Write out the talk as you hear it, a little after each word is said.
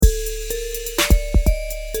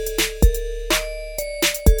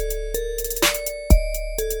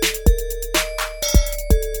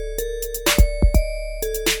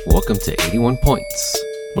welcome to 81 Points,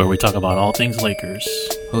 where we talk about all things Lakers.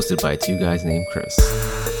 hosted by two guys named Chris.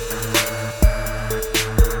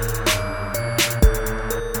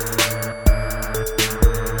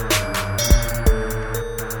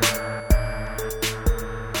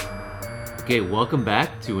 Okay, welcome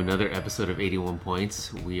back to another episode of 81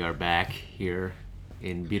 Points. We are back here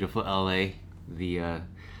in beautiful LA. The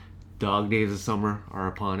dog days of summer are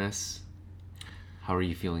upon us. How are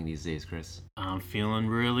you feeling these days, Chris? I'm feeling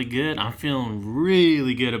really good. I'm feeling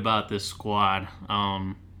really good about this squad.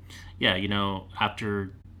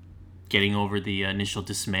 After getting over the initial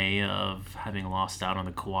dismay of having lost out on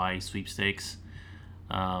the Kawhi sweepstakes,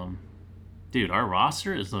 dude, our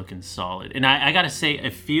roster is looking solid. And I gotta say,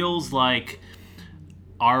 it feels like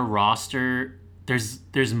our roster,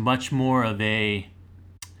 there's much more of a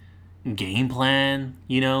game plan,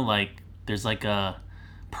 there's like a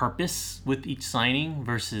purpose with each signing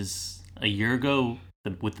versus a year ago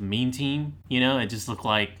with the mean team. It just looked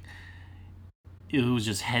like it was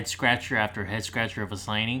just head scratcher after head scratcher of a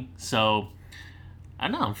signing. So I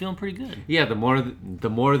don't know, I'm feeling pretty good. Yeah, the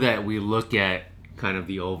more that we look at kind of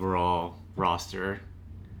the overall roster,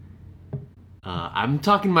 I'm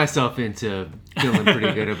talking myself into feeling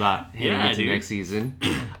pretty good about heading into next season.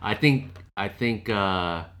 I think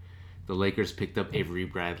the Lakers picked up Avery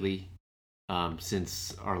Bradley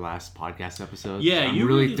since our last podcast episode. Yeah, I'm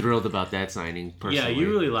really thrilled about that signing, personally. Yeah, you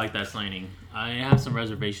really like that signing. I have some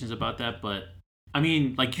reservations about that, but I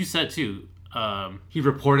mean, like you said too, he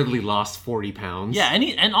reportedly lost 40 pounds. Yeah,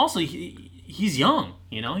 and also he's young,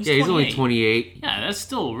 He's 28. He's only 28. Yeah, that's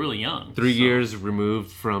still really young. 3 years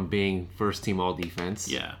removed from being first team all defense.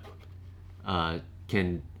 Yeah.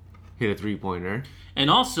 Can hit a 3-pointer. And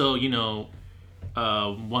also,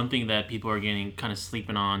 one thing that people are getting kind of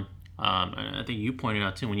sleeping on, and I think you pointed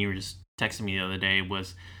out too when you were just texting me the other day,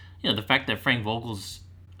 was, the fact that Frank Vogel's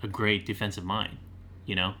a great defensive mind,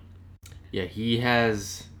 Yeah, he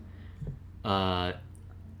has 2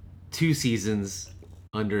 seasons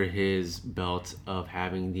under his belt of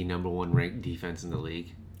having the number 1 ranked defense in the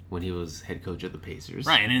league when he was head coach of the Pacers.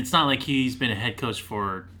 Right, and it's not like he's been a head coach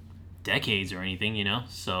for decades or anything,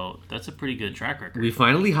 so that's a pretty good track record. We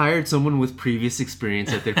finally hired someone with previous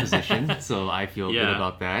experience at their position, so I feel good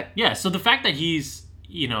about that. Yeah, so the fact that he's,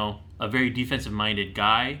 a very defensive-minded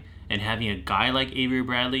guy, and having a guy like Avery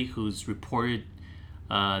Bradley who's reported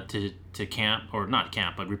to camp, or not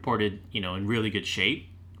camp, but reported, in really good shape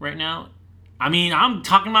right now. I mean, I'm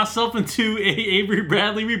talking myself into a Avery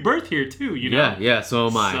Bradley rebirth here too, Yeah, so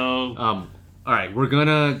am I. So, all right, we're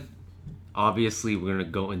gonna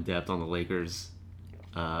go in depth on the Lakers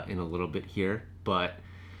in a little bit here, but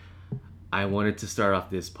I wanted to start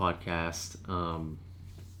off this podcast.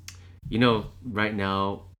 Right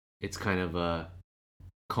now it's kind of a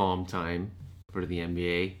calm time for the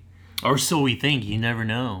NBA. Or so we think. You never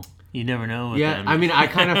know. Yeah, I mean, I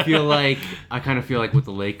kind of feel like with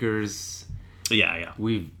the Lakers. Yeah.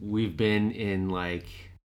 We've been in like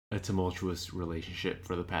a tumultuous relationship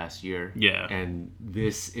for the past year. Yeah. And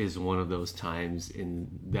this is one of those times in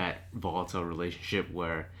that volatile relationship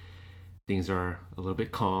where things are a little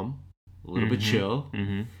bit calm, a little bit chill.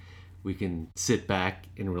 Mm-hmm. We can sit back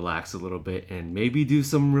and relax a little bit and maybe do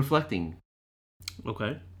some reflecting.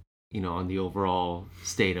 Okay. On the overall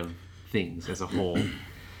state of things as a whole.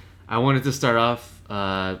 I wanted to start off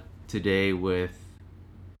today with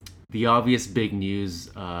the obvious big news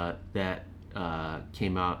that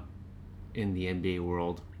came out in the NBA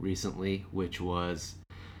world recently, which was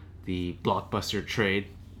the blockbuster trade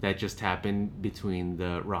that just happened between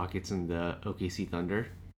the Rockets and the OKC Thunder.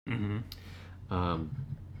 Mm-hmm.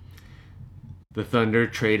 The Thunder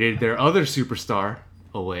traded their other superstar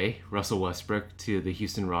away, Russell Westbrook, to the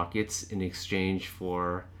Houston Rockets in exchange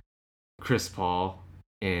for Chris Paul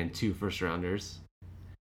and 2 first-rounders.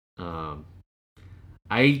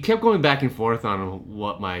 I kept going back and forth on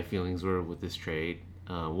what my feelings were with this trade.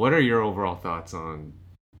 What are your overall thoughts on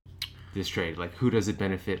this trade? Like, who does it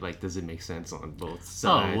benefit? Like, does it make sense on both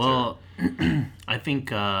sides? Oh, well, I think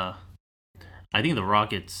the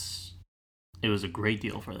Rockets, it was a great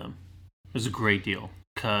deal for them. It was a great deal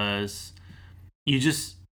because you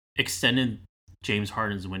just extended James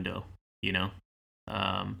Harden's window, and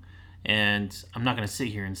I'm not going to sit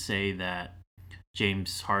here and say that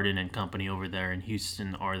James Harden and company over there in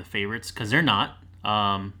Houston are the favorites, because they're not.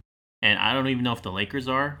 And I don't even know if the Lakers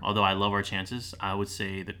are, although I love our chances. I would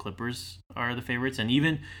say the Clippers are the favorites. And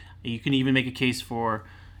even you can even make a case for,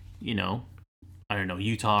 I don't know,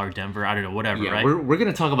 Utah or Denver. I don't know, whatever, right? We're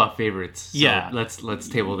going to talk about favorites. So yeah. Let's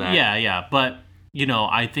table that. Yeah. But,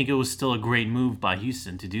 I think it was still a great move by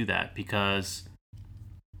Houston to do that, because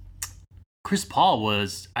Chris Paul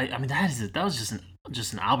was. I mean, that was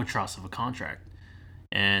just an albatross of a contract,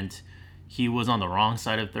 and he was on the wrong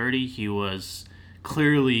side of 30. He was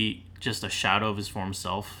clearly just a shadow of his former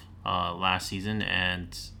self last season,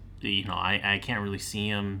 and I can't really see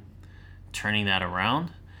him turning that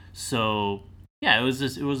around. So yeah, it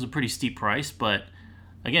was a pretty steep price, but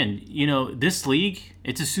again, this league,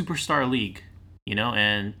 it's a superstar league,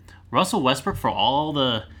 and Russell Westbrook, for all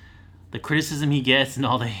the criticism he gets and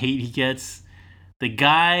all the hate he gets, the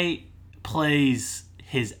guy plays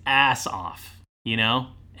his ass off,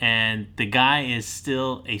 and the guy is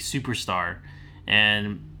still a superstar,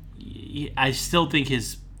 and I still think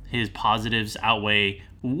his positives way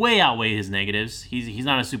outweigh his negatives. He's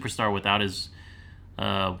not a superstar without his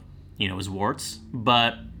his warts,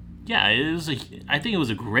 but yeah, I think it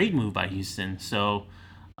was a great move by Houston. So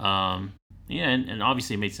and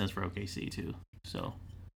obviously it made sense for OKC too. So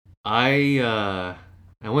I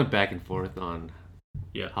went back and forth on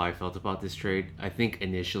yeah how I felt about this trade. I think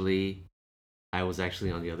initially I was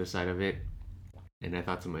actually on the other side of it, and I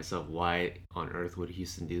thought to myself, why on earth would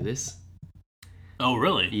Houston do this? Oh,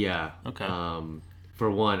 really? Yeah. Okay. For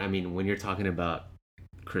one, I mean, when you're talking about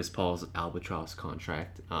Chris Paul's albatross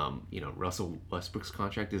contract, Russell Westbrook's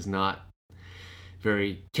contract is not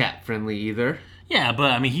very cat friendly either. Yeah,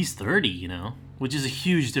 but I mean, he's 30, which is a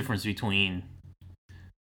huge difference between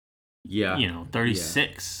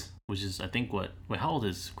 36, which is, I think, how old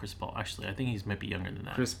is Chris Paul? Actually, I think he might be younger than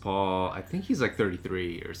that. Chris Paul, I think he's like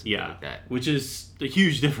 33 or something like that. Which is a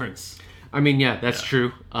huge difference. I mean, yeah, that's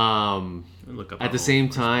true. At the same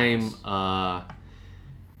time,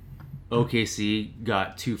 OKC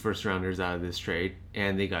got 2 first-rounders out of this trade,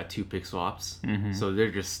 and they got 2 pick swaps. Mm-hmm. So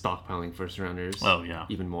they're just stockpiling first-rounders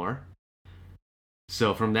even more.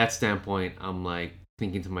 So from that standpoint, I'm like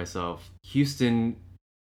thinking to myself, Houston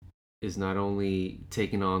is not only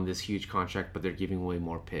taking on this huge contract, but they're giving away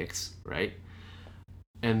more picks, right?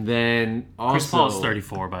 And then also... Chris Paul is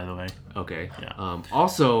 34, by the way. Okay. Yeah.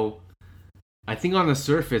 Also, I think on the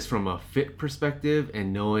surface, from a fit perspective,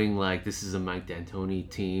 and knowing like this is a Mike D'Antoni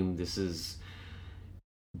team, this is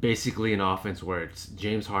basically an offense where it's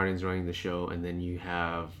James Harden's running the show, and then you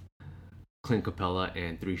have Clint Capella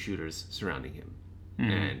and 3 shooters surrounding him.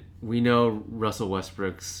 Mm-hmm. And we know Russell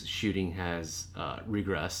Westbrook's shooting has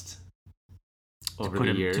regressed over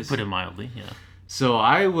the years. To put it mildly, yeah. So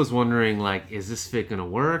I was wondering, like, is this fit gonna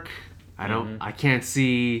work? I can't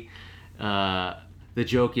see. The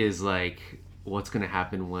joke is like, what's gonna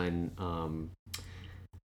happen when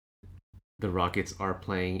the Rockets are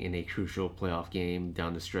playing in a crucial playoff game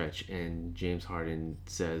down the stretch, and James Harden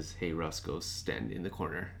says, "Hey, Russ, go stand in the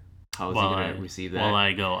corner." How is he gonna receive that? While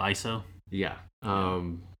I go ISO. Yeah.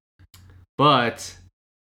 But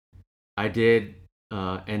I did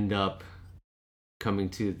end up coming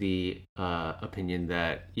to the opinion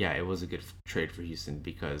that it was a good trade for Houston,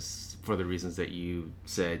 because for the reasons that you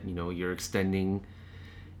said, you're extending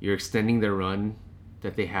their run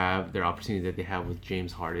that they have, their opportunity that they have with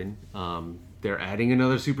James Harden. They're adding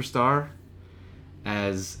another superstar,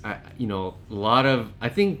 as a lot of, I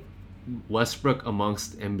think Westbrook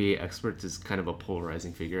amongst NBA experts is kind of a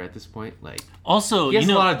polarizing figure at this point. Like, also, he has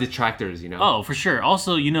a lot of detractors. Oh, for sure.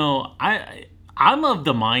 Also, I'm of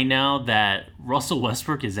the mind now that Russell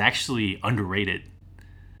Westbrook is actually underrated.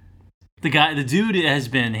 The dude has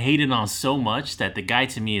been hated on so much that the guy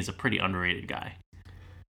to me is a pretty underrated guy.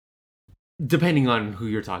 Depending on who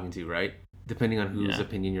you're talking to, right? Depending on whose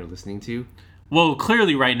opinion you're listening to. Well,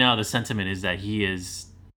 clearly right now the sentiment is that he is...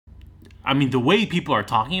 I mean, the way people are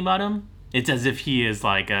talking about him, it's as if he is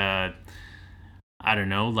like a... I don't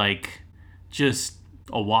know, like just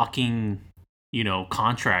a walking,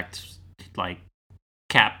 contract, like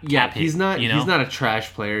cap hit, he's not a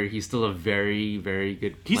trash player. He's still a very, very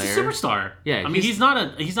good player. He's a superstar. Yeah, I mean, he's not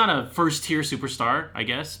a first tier superstar, I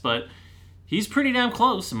guess, but he's pretty damn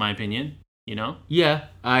close in my opinion. Yeah,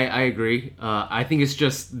 I agree. I think it's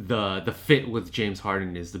just the fit with James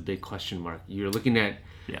Harden is the big question mark. You're looking at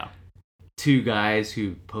 2 guys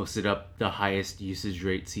who posted up the highest usage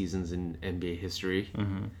rate seasons in NBA history.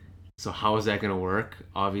 Mm-hmm. So how is that going to work?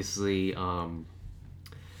 Obviously,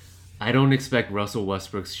 I don't expect Russell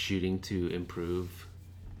Westbrook's shooting to improve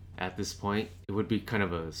at this point. It would be kind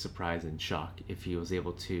of a surprise and shock if he was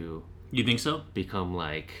able to... You think so? Become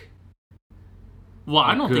like... Well,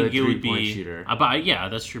 I don't think it would be... Shooter. But yeah,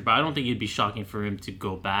 that's true. But I don't think it'd be shocking for him to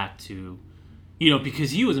go back to... because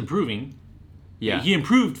he was improving. Yeah. He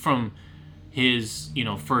improved from his,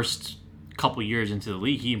 first couple years into the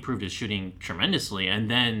league. He improved his shooting tremendously. And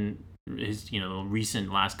then his,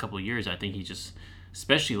 recent last couple of years, I think he just...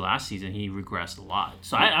 Especially last season, he regressed a lot.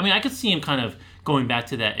 So, I mean, I could see him kind of going back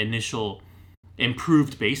to that initial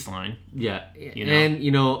improved baseline. Yeah, You know? and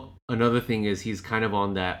another thing is he's kind of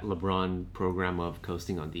on that LeBron program of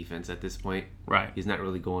coasting on defense at this point. Right. He's not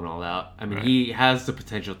really going all out. I mean, Right. he has the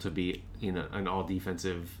potential to be an all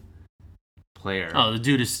defensive player. Oh, the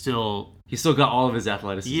dude is still. He's still got all of his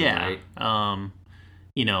athleticism. Yeah. Right?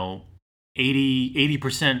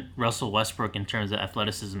 80% Russell Westbrook in terms of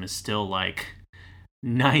athleticism is still like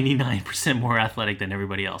 99% more athletic than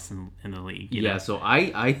everybody else in the league. You know? So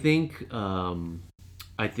I think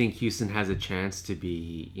Houston has a chance to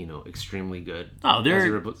be extremely good. Oh, as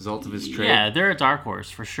a result of his trade. Yeah, they're a dark horse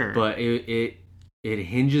for sure. But it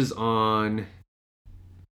hinges on.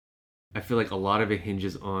 I feel like a lot of it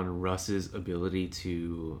hinges on Russ's ability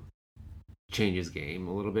to change his game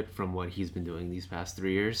a little bit from what he's been doing these past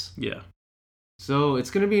 3 years. Yeah. So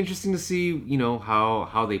it's going to be interesting to see,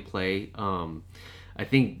 how they play. I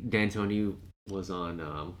think D'Antoni was on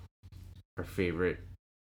our favorite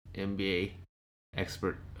NBA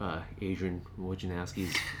expert, Adrian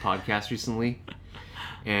Wojnarowski's podcast recently.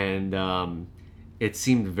 And it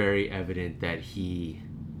seemed very evident that he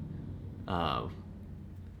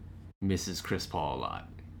misses Chris Paul a lot.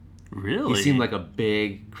 Really? He seemed like a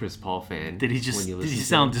big Chris Paul fan. Did he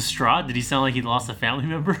sound distraught? Did he sound like he lost a family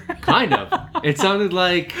member? Kind of. It sounded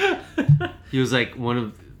like he was like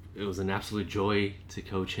it was an absolute joy to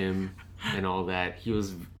coach him and all that. He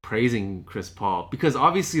was praising Chris Paul because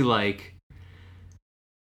obviously like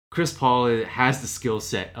Chris Paul has the skill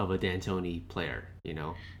set of a D'Antoni player,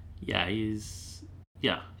 Yeah,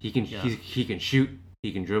 he can shoot,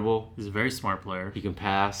 he can dribble, he's a very smart player. he can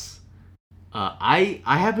pass. I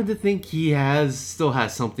happen to think he still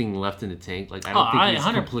has something left in the tank. Like I don't think he's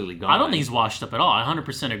completely gone. I don't think he's washed up at all. I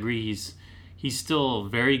 100% agree. He's still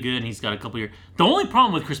very good, and he's got a couple years. The only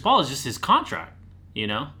problem with Chris Paul is just his contract. If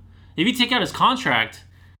you take out his contract,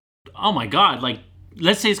 oh my God! Like,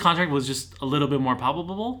 let's say his contract was just a little bit more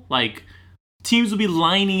palpable. Like, teams would be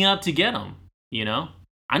lining up to get him.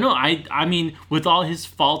 I know. I mean, with all his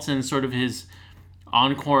faults and sort of his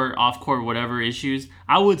on-court, off-court, whatever issues,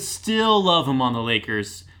 I would still love him on the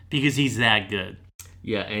Lakers because he's that good.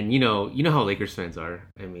 Yeah, and you know how Lakers fans are.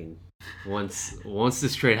 I mean, once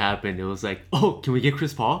this trade happened, it was like, oh, can we get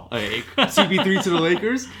Chris Paul? Like, CP3 to the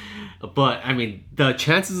Lakers? But I mean, the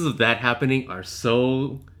chances of that happening are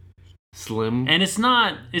so slim. And it's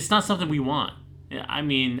not something we want. I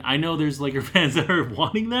mean, I know there's Laker fans that are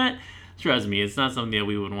wanting that. Trust me, it's not something that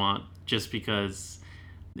we would want just because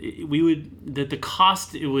the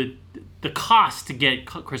cost to get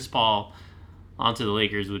Chris Paul onto the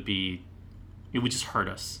Lakers would just hurt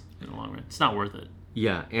us in the long run. It's not worth it.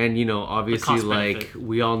 Yeah, and obviously like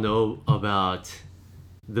we all know about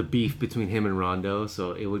the beef between him and Rondo,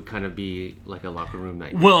 so it would kind of be like a locker room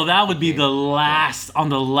night. Well, that would be the last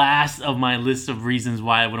of my list of reasons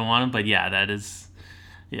why I wouldn't want him, but yeah, that is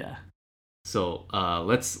So,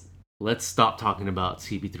 let's stop talking about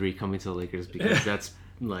CP3 coming to the Lakers because that's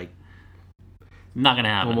like not gonna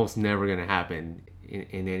happen. Almost never gonna happen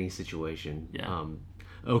in any situation. Yeah.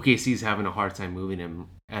 OKC's having a hard time moving him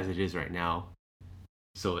as it is right now.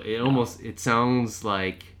 So it sounds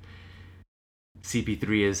like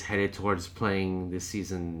CP3 is headed towards playing this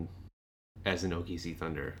season as an OKC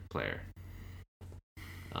Thunder player.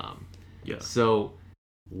 So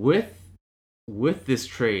with this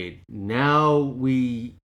trade, now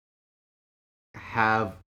we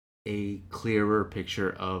have a clearer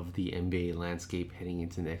picture of the NBA landscape heading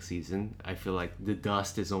into next season. I feel like the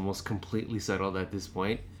dust is almost completely settled at this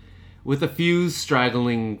point, with a few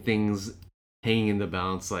straggling things hanging in the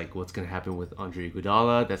balance, like what's going to happen with Andre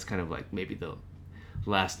Iguodala. That's kind of like maybe the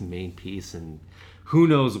last main piece, and who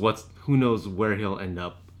knows where he'll end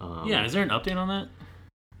up. Is there an update on that?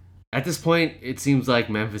 At this point, it seems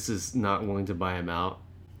like Memphis is not willing to buy him out.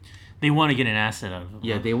 They want to get an asset out of him.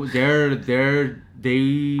 Yeah, they I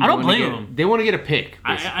don't blame them. They want to get a pick,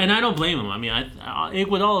 and I don't blame them. I mean,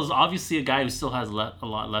 Iguodala is obviously a guy who still has a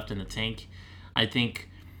lot left in the tank. I think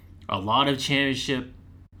a lot of championship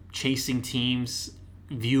chasing teams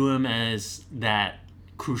view him as that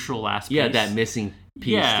crucial last piece. Yeah, that missing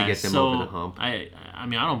piece to get them over the hump. I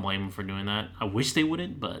mean, I don't blame them for doing that. I wish they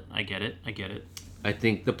wouldn't, but I get it. I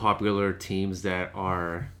think the popular teams that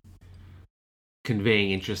are conveying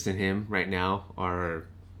interest in him right now are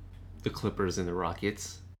the Clippers and the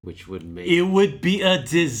Rockets, which would make it would be a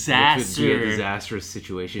disaster. Which would be a disastrous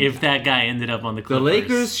situation if that guy ended up on the Clippers. The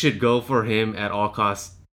Lakers should go for him at all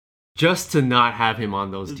costs, just to not have him on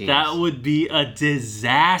those teams. That would be a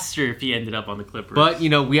disaster if he ended up on the Clippers. But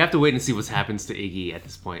we have to wait and see what happens to Iggy at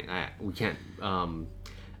this point. We can't.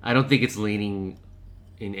 I don't think it's leaning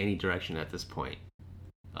in any direction at this point.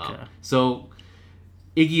 Okay. So,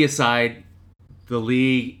 Iggy aside, the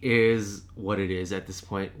league is what it is at this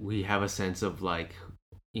point. We have a sense of like,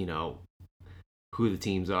 you know, who the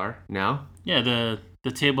teams are now. Yeah,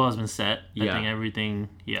 the table has been set. I Yeah. think everything.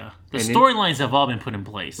 Yeah, the And storylines have all been put in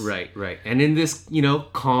place. Right. And in this, you know,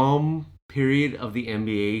 calm period of the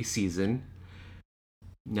NBA season,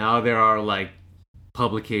 now there are like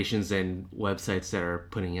publications and websites that are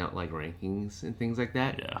putting out like rankings and things like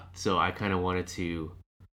that. Yeah. So I kind of wanted to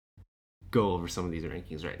go over some of these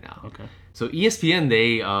rankings right now. Okay. So ESPN,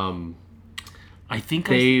 they I think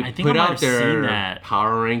they I put might out have seen their that,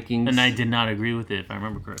 power rankings, and I did not agree with it if I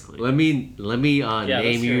remember correctly. Let me let's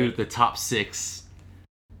name hear you it. the top 6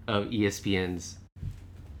 of ESPN's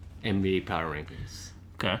NBA power rankings.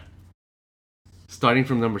 Okay. Starting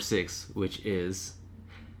from number 6, which is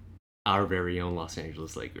our very own Los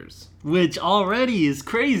Angeles Lakers. Which already is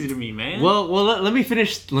crazy to me, man. Well, let me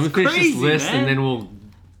finish. Let me finish crazy, this list, man. and then we'll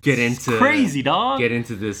get into crazy, dog. Get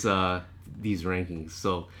into this these rankings.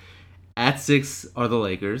 So, at 6 are the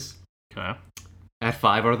Lakers. Okay. At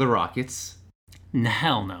 5 are the Rockets.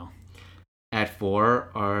 Hell no. At 4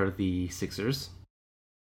 are the Sixers.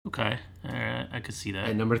 Okay. All right. I could see that.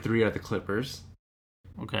 At number 3 are the Clippers.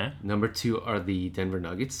 Okay. Number 2 are the Denver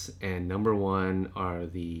Nuggets, and number 1 are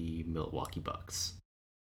the Milwaukee Bucks.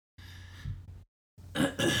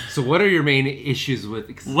 So, what are your main issues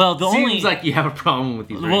with? Well, seems like you have a problem with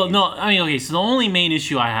these. Well, rankings. no. I mean, okay. So the only main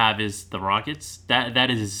issue I have is the Rockets. That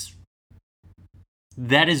is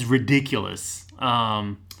ridiculous.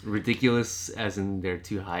 Ridiculous, as in they're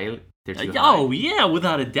too high. They're too high. Oh yeah,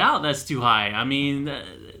 without a doubt, that's too high. I mean,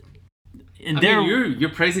 you're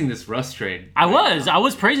praising this Russ trade. I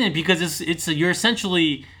was praising it because you're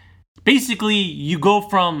essentially, basically, you go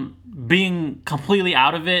from being completely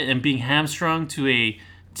out of it and being hamstrung to a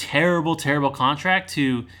terrible contract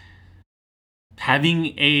to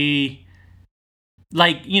having a,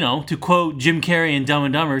 like, you know, to quote Jim Carrey in Dumb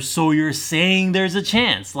and Dumber, so you're saying there's a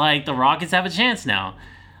chance. Like, the Rockets have a chance now.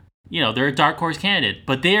 You know, they're a dark horse candidate,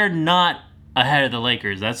 but they are not ahead of the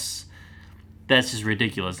Lakers. That's just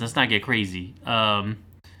ridiculous. Let's not get crazy.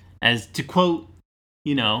 As to quote,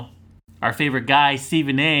 you know, our favorite guy,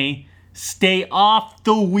 Stephen A., stay off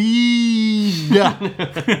the weed.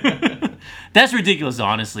 That's ridiculous,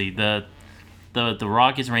 honestly. The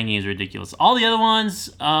Rockets ranking is ridiculous. All the other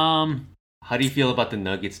ones, How do you feel about the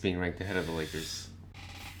Nuggets being ranked ahead of the Lakers?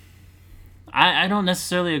 I don't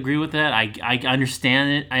necessarily agree with that. I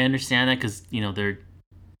understand it. I understand that because, you know,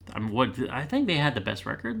 I think they had the best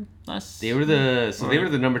record last. They were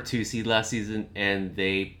the number 2 seed last season, and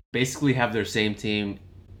they basically have their same team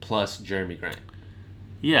plus Jeremy Grant.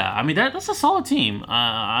 Yeah, I mean that's a solid team.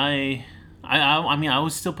 I mean I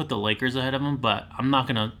would still put the Lakers ahead of them, but I'm not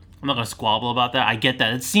gonna squabble about that. I get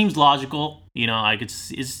that. It seems logical. You know, it's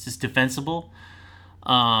just defensible.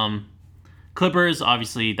 Clippers,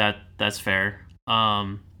 obviously that's fair.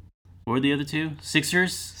 What were the other two?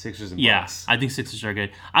 Sixers and Bucks. Yeah, I think Sixers are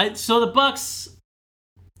good. So the Bucks,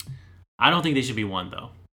 I don't think they should be 1 though.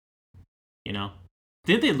 You know,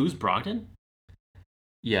 didn't they lose Brogdon?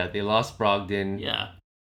 Yeah, they lost Brogdon. Yeah,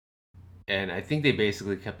 and I think they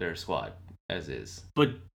basically kept their squad as is.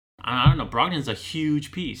 But I don't know. Brogdon's a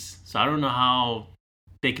huge piece, so I don't know how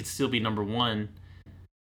they could still be number 1,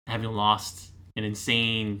 having lost an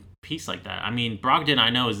insane piece like that. I mean, Brogdon,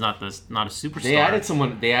 I know, is not a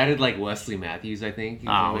superstar. They added like Wesley Matthews, I think.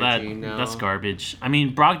 That's garbage. I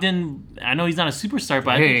mean, Brogdon, I know he's not a superstar,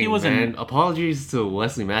 but I think he wasn't. Man, apologies to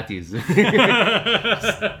Wesley Matthews.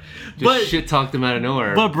 Just shit talked him out of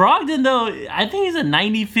nowhere. But Brogdon, though, I think he's a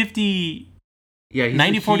 90-50. Yeah,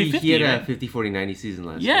 90-40-50. He had a 50-40-90 season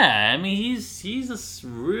last year. Yeah, I mean, he's a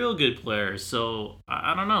real good player. So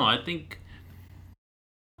I don't know. I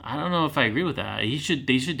don't know if I agree with that. They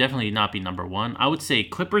should definitely not be number 1. I would say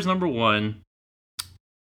Clippers number 1.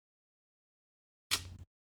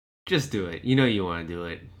 Just do it. You know you want to do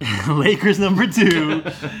it. Lakers number 2.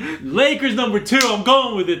 Lakers number 2. I'm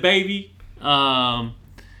going with it, baby. And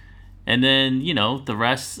then, you know, the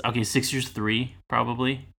rest. Okay, Sixers 3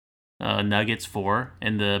 probably. Nuggets 4,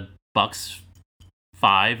 and the Bucks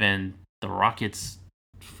 5, and the Rockets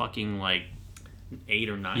fucking like 8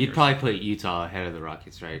 or 9. You'd probably put Utah ahead of the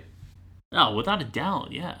Rockets, right? Oh, without a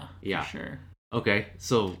doubt, yeah. Yeah. For sure. Okay,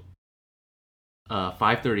 so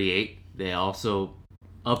 538, they also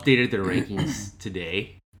updated their rankings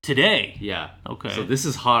today. Today? Yeah. Okay. So this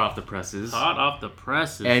is hot off the presses.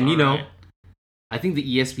 And, you know, I think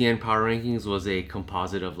the ESPN Power Rankings was a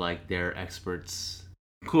composite of, like, their experts.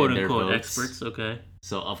 Quote-unquote experts, okay.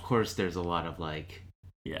 So, of course, there's a lot of, like,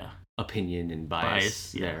 opinion and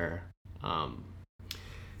bias there.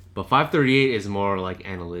 But 538 is more like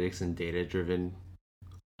analytics and data driven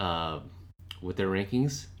with their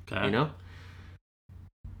rankings. Okay. You know,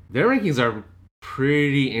 their rankings are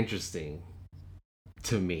pretty interesting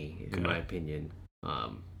to me, in my opinion.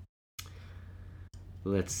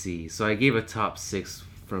 Let's see. So I gave a top 6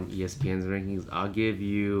 from ESPN's rankings. I'll give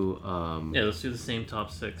you. Yeah, let's do the same top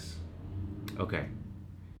 6. Okay.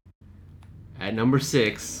 At number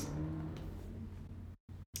 6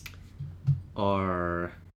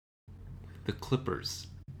 are the Clippers.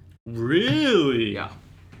 Really? Yeah.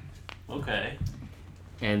 Okay.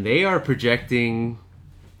 And they are projecting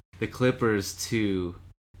the Clippers to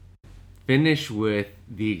finish with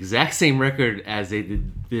the exact same record as they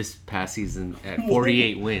did this past season at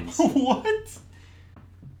 48 wins. What?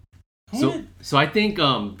 So I think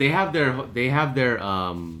they have their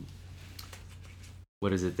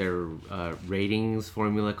what is it, their ratings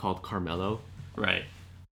formula called Carmelo, Right.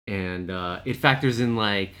 and it factors in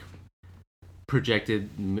like projected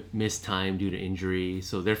missed time due to injury.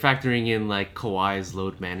 So they're factoring in like Kawhi's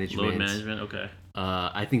load management. Okay.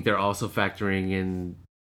 I think they're also factoring in.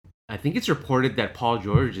 I think it's reported that Paul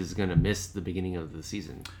George is gonna miss the beginning of the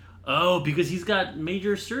season. Oh, because he's got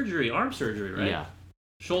major surgery, arm surgery, right? Yeah.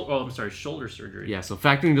 Shoulder surgery. Yeah. So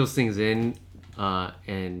factoring those things in,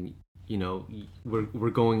 and you know, we're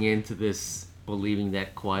going into this believing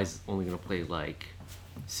that Kawhi's only gonna play like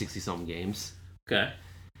 60-something games. Okay.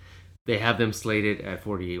 They have them slated at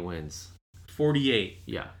 48 wins. 48.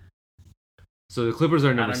 Yeah. So the Clippers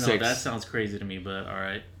are number 6. That sounds crazy to me, but all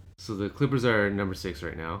right. So the Clippers are number 6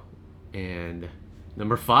 right now, and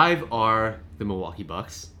number 5 are the Milwaukee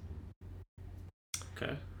Bucks.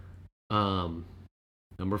 Okay.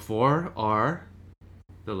 Number 4 are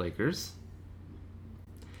the Lakers.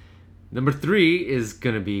 Number 3 is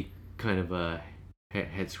gonna be kind of a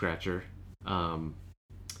head scratcher. The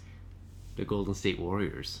Golden State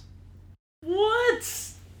Warriors.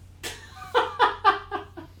 What?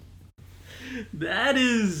 That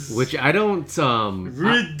is Which I don't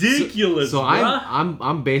ridiculous. So bruh.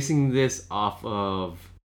 I'm basing this off of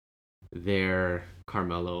their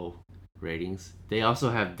Carmelo ratings. They also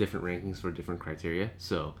have different rankings for different criteria.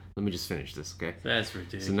 So let me just finish this, okay? That's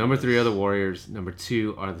ridiculous. So number 3 are the Warriors, number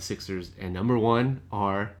 2 are the Sixers, and number 1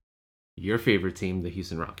 are your favorite team, the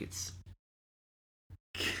Houston Rockets.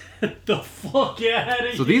 Get the fuck out of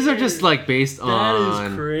here. So these are just like based on.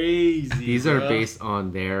 That is crazy. These are based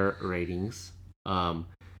on their ratings. The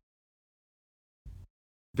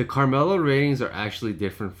Carmelo ratings are actually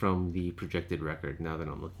different from the projected record. Now that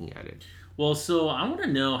I'm looking at it. Well, so I want to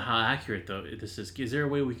know how accurate though this is. Is there a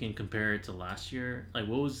way we can compare it to last year? Like,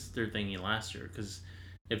 what was their thinking last year? Because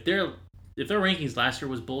if their rankings last year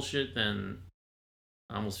was bullshit, then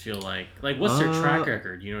I almost feel like what's their track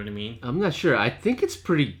record? You know what I mean? I'm not sure. I think it's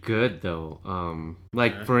pretty good though.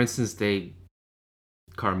 For instance,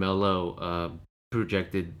 Carmelo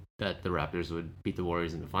projected that the Raptors would beat the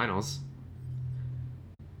Warriors in the finals.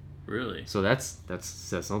 Really? So that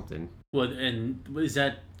says something. Well, and is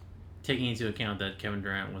that taking into account that Kevin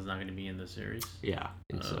Durant was not going to be in the series? Yeah, I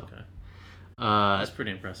think so. Okay. That's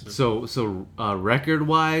pretty impressive. So record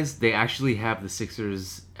wise, they actually have the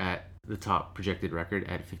Sixers at the top projected record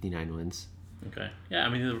at 59 wins. Okay. Yeah, I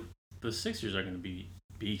mean the Sixers are going to be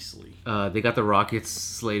beastly. They got the Rockets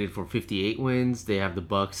slated for 58 wins. They have the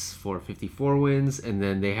Bucks for 54 wins, and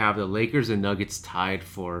then they have the Lakers and Nuggets tied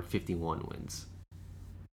for 51 wins.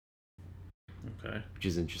 Okay. Which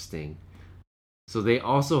is interesting. So they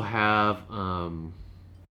also have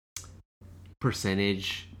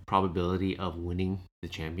percentage probability of winning the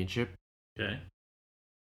championship. Okay.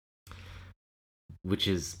 Which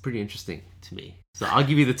is pretty interesting to me. So I'll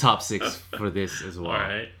give you the top 6 for this as well. All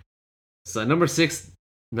right. So number six,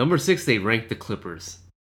 they ranked the Clippers.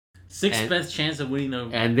 Sixth best chance of winning the...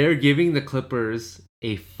 And they're giving the Clippers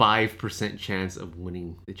a 5% chance of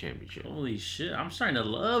winning the championship. Holy shit. I'm starting to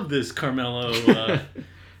love this Carmelo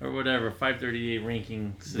or whatever, 538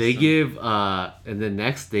 ranking system. They give, and then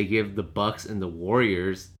next, they give the Bucks and the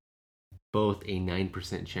Warriors both a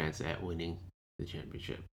 9% chance at winning the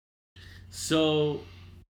championship. So,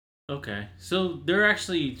 okay. So they're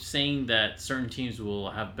actually saying that certain teams will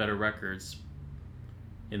have better records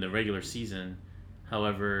in the regular season.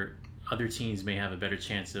 However, other teams may have a better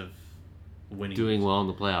chance of winning. Doing well in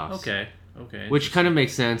the playoffs. Okay. Which kind of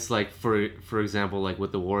makes sense. Like, for example, like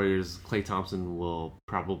with the Warriors, Klay Thompson will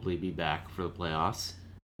probably be back for the playoffs.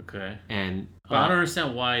 Okay. But I don't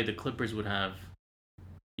understand why the Clippers would have...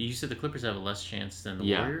 You said the Clippers have a less chance than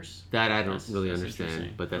the Warriors? That I don't really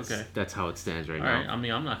understand, but that's how it stands right now. All right, I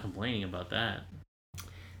mean, I'm not complaining about that.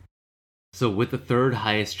 So with the third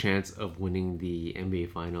highest chance of winning the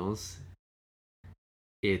NBA Finals,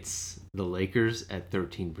 it's the Lakers at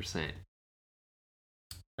 13%.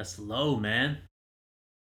 That's low, man.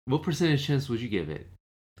 What percentage chance would you give it?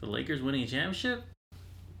 The Lakers winning a championship?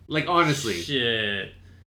 Like, honestly. Shit.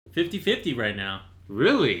 50-50 right now.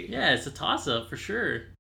 Really? Yeah, it's a toss-up for sure.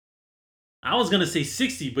 I was going to say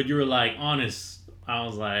 60, but you were like, honest. I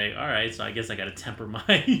was like, all right, so I guess I got to temper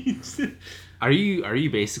mine. Are you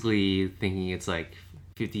basically thinking it's like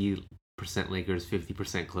 50% Lakers,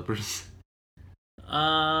 50% Clippers?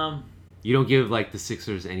 You don't give like the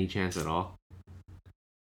Sixers any chance at all?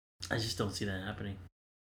 I just don't see that happening.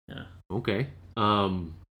 Yeah. Okay.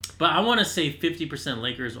 But I want to say 50%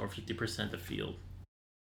 Lakers or 50% the field.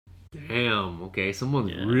 Damn. Okay,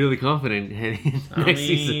 someone's really confident heading next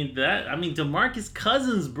season. DeMarcus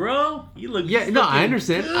Cousins, bro. I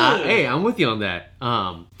understand. Hey, I'm with you on that.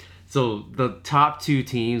 So the top two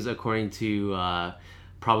teams, according to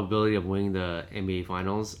probability of winning the NBA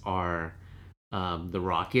Finals, are the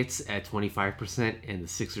Rockets at 25% and the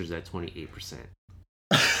Sixers at 28%.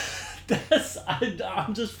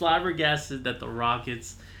 I'm just flabbergasted that the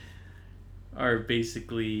Rockets are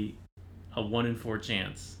basically a 1 in 4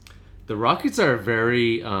 chance. The Rockets are a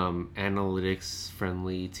very analytics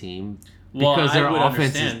friendly team because their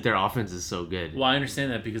offense is so good. Well, I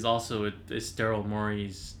understand that because also it's Daryl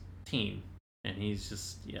Morey's team, and he's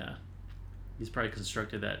just he's probably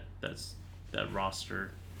constructed that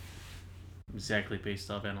roster exactly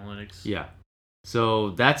based off analytics. Yeah, so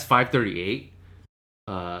that's 538.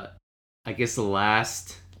 I guess the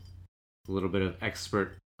last little bit of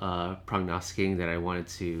expert prognosticating that I wanted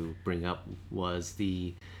to bring up was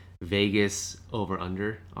the Vegas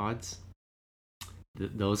over-under odds.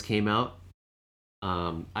 Those came out.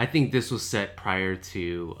 I think this was set prior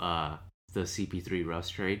to the CP3 Russ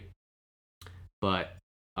trade, but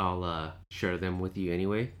I'll share them with you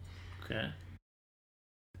anyway. Okay.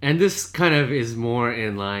 And this kind of is more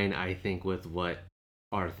in line, I think, with what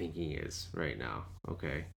our thinking is right now.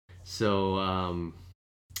 Okay. So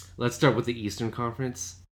let's start with the Eastern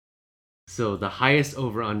Conference. So the highest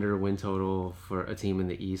over-under win total for a team in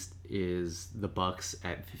the East is the Bucks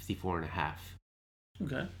at 54.5.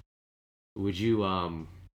 Okay. Would you? I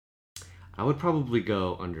would probably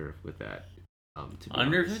go under with that.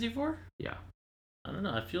 Under 54? Yeah. I don't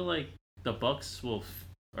know. I feel like the Bucks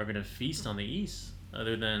are gonna feast on the East.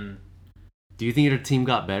 Other than. Do you think your team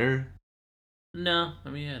got better? No, I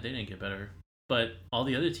mean they didn't get better, but all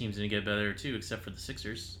the other teams didn't get better too, except for the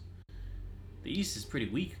Sixers. The East is pretty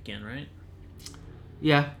weak again, right?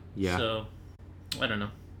 Yeah. So, I don't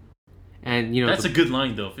know. And that's a good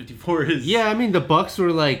line though. 54 is. Yeah, I mean the Bucks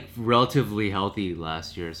were like relatively healthy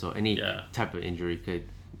last year, so any type of injury could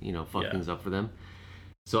fuck things up for them.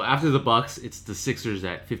 So after the Bucks, it's the Sixers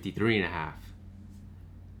at 53.5.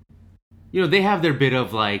 They have their bit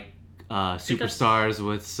of like superstars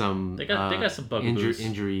with some they got some bugaboos.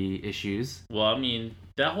 injury issues. Well, I mean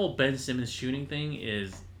that whole Ben Simmons shooting thing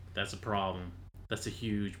that's a problem. That's a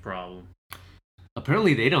huge problem.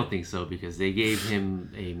 Apparently they don't think so because they gave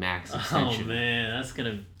him a max extension. Oh man,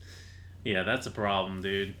 that's a problem,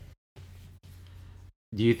 dude.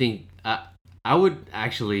 Do you think I would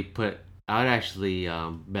actually bet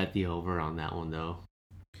the over on that one though?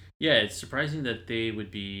 Yeah, it's surprising that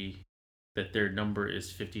their number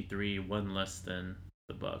is 53, one less than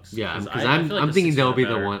the Bucks. Yeah, because I'm thinking they'll be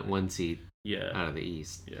the one seed. Yeah. Out of the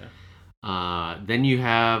East. Yeah. Then you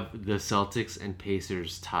have the Celtics and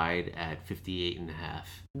Pacers tied at 58.5.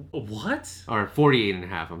 What? Or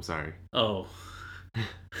 48.5, I'm sorry. Oh.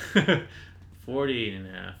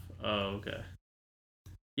 48.5. Oh, okay.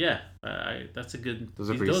 Yeah, that's a good...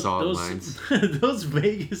 Those are pretty solid lines. Those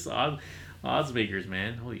Vegas odds makers,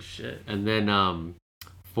 man. Holy shit. And then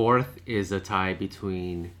fifth is a tie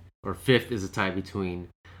between the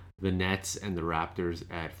Nets and the Raptors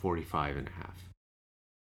at 45.5.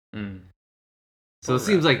 So it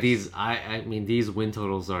seems like these win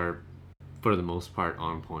totals are for the most part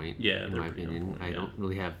on point. Yeah, in my opinion. I don't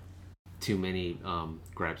really have too many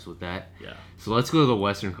gripes with that. Yeah. So let's go to the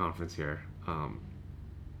Western Conference here.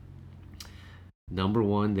 Number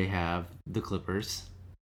one, they have the Clippers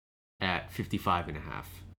at 55.5.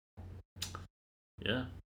 Yeah.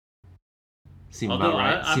 Seem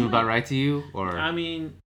about right to you? Or I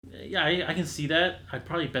mean, yeah, I can see that. I'd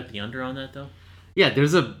probably bet the under on that though. Yeah,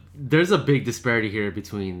 there's a big disparity here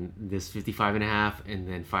between this 55.5 and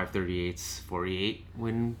then 538's 48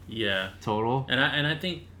 win total. And I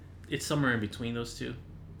think it's somewhere in between those two,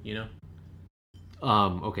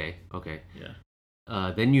 Okay. Yeah.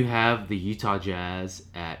 Then you have the Utah Jazz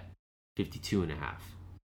at 52.5.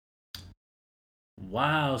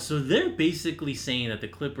 Wow, so they're basically saying that the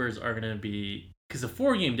Clippers are going to be, because the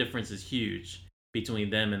 4-game difference is huge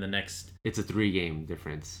between them and the next. It's a 3-game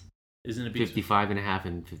difference. Isn't it 55.5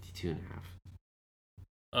 and 52.5.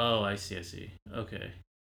 Oh, I see. Okay.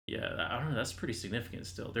 Yeah, I don't know. That's pretty significant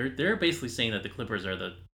still. They're basically saying that the Clippers are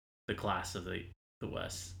the class of the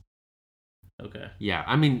West. Okay. Yeah,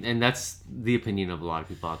 I mean, and that's the opinion of a lot of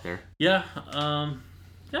people out there. Yeah.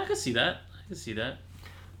 Yeah, I can see that.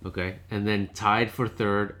 Okay, and then tied for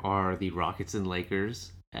third are the Rockets and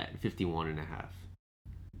Lakers at 51.5.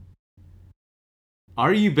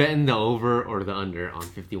 Are you betting the over or the under on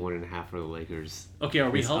 51.5 for the Lakers? Okay, are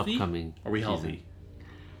we healthy? Are we healthy?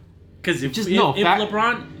 Because if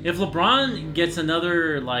LeBron gets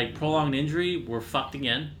another like prolonged injury, we're fucked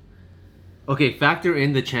again. Okay, factor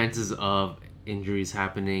in the chances of injuries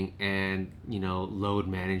happening and load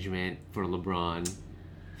management for LeBron.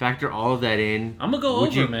 Factor all of that in. I'm gonna go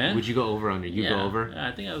over, man. Would you go over under? You go over? Yeah,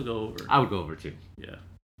 I think I would go over. I would go over too. Yeah.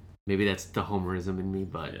 Maybe that's the homerism in me,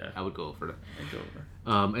 but I would go over. I'd go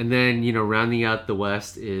over. And then rounding out the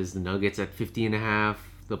West is the Nuggets at 50.5,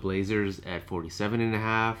 the Blazers at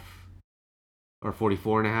 47.5, or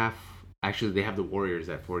 44.5. Actually, they have the Warriors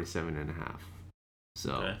at 47.5.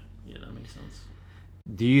 So. Okay. Yeah, that makes sense.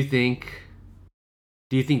 Do you think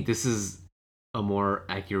this is a more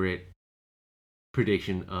accurate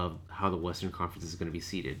prediction of how the Western Conference is going to be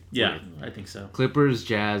seeded? Yeah, I think so. Clippers,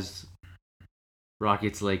 Jazz,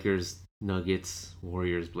 Rockets, Lakers, Nuggets,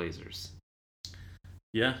 Warriors, Blazers.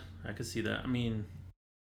 Yeah, I could see that. I mean,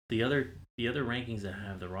 the other rankings that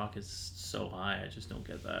have the Rockets so high, I just don't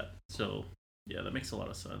get that. So, yeah, that makes a lot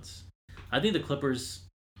of sense. I think the Clippers,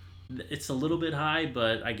 it's a little bit high,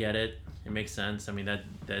 but I get it. It makes sense. I mean,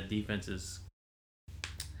 that defense is...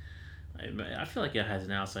 I feel like it has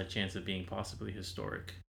an outside chance of being possibly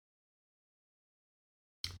historic.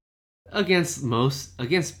 Against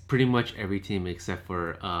pretty much every team except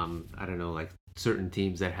for, I don't know, like certain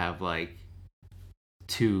teams that have like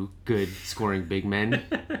two good scoring big men.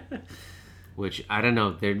 Which, I don't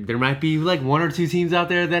know, there might be like one or two teams out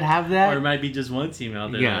there that have that. Or it might be just one team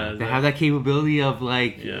out there. Yeah, that have that capability of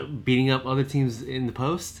like beating up other teams in the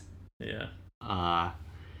post. Yeah.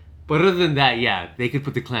 But other than that, yeah, they could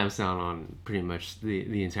put the clamps down on pretty much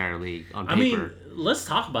the entire league on paper. I mean, let's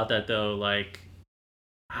talk about that though. Like,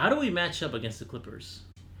 how do we match up against the Clippers?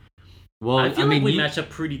 Well, I feel like we match up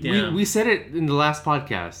pretty damn. We said it in the last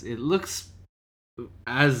podcast. It looks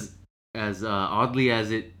as oddly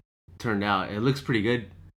as it turned out. It looks pretty good.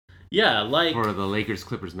 Yeah, like for the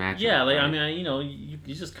Lakers-Clippers match. Yeah, like right? I mean,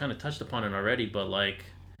 you just kind of touched upon it already, but like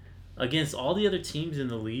against all the other teams in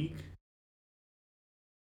the league,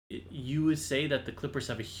 you would say that the Clippers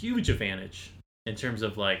have a huge advantage in terms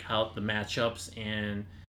of like how the matchups and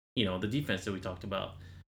the defense that we talked about.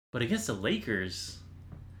 But against the Lakers,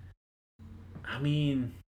 I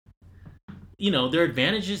mean, their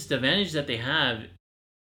advantages, the advantage that they have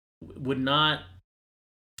would not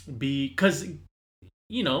be because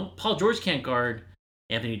Paul George can't guard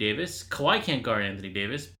Anthony Davis, Kawhi can't guard Anthony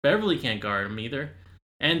Davis, Beverly can't guard him either,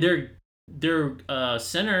 and their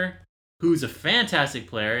center, who's a fantastic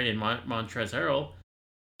player in Montrezl Harrell,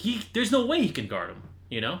 there's no way he can guard him.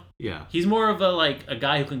 Yeah, he's more of a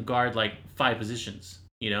guy who can guard like 5 positions.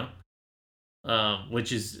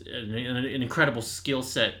 Which is an incredible skill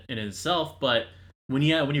set in itself. But when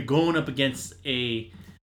you're going up against a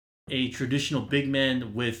traditional big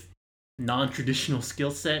man with non-traditional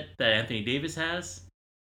skill set that Anthony Davis has,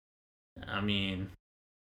 I mean,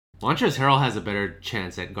 Montrezl Harrell has a better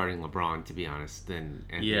chance at guarding LeBron, to be honest, than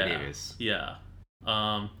Anthony Davis. Yeah.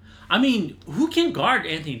 I mean, who can guard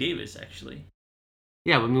Anthony Davis actually?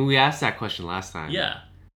 Yeah, I mean, we asked that question last time. Yeah.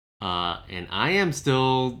 And I am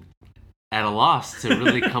still at a loss to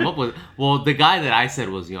really come up with... Well, the guy that I said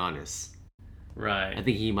was Giannis. Right. I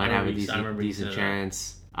think he might have a decent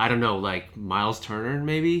chance. I don't know, like Miles Turner,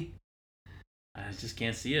 maybe? I just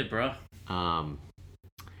can't see it, bro.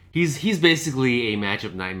 He's basically a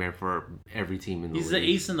matchup nightmare for every team in the league. He's the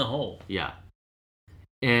ace in the hole. Yeah.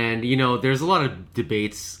 And, there's a lot of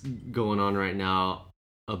debates going on right now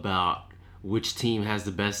about which team has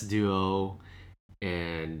the best duo,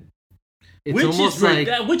 and it's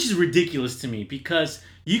which is ridiculous to me because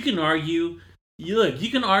you can argue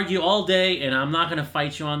all day, and I'm not going to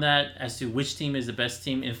fight you on that as to which team is the best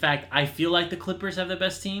team. In fact, I feel like the Clippers have the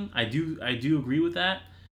best team. I do agree with that,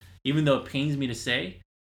 even though it pains me to say.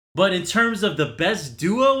 But in terms of the best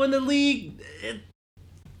duo in the league,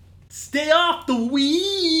 stay off the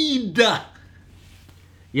weed.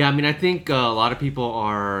 Yeah, I mean, I think a lot of people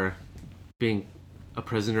are being a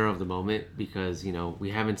prisoner of the moment because, we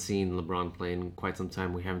haven't seen LeBron play in quite some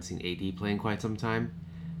time. We haven't seen AD play in quite some time.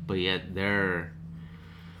 But yet there's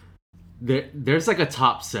like a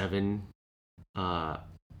top 7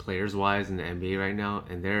 players wise in the NBA right now,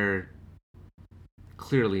 and they're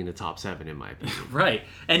clearly in the top 7 in my opinion. Right.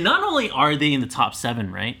 And not only are they in the top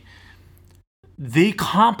 7, right? They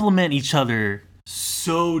complement each other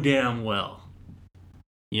so damn well.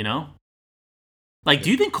 You know? Like, do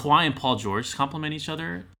you think Kawhi and Paul George complement each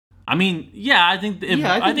other? I mean, yeah, I think it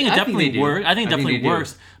definitely works. I think it definitely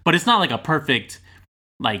works, but it's not like a perfect,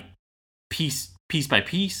 like, piece by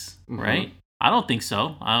piece, right? I don't think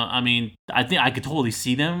so. I mean, I think I could totally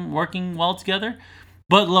see them working well together.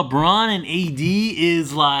 But LeBron and AD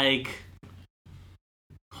is like,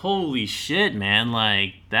 holy shit, man!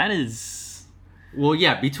 Like that is. Well,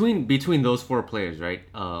 yeah, between those 4 players, right?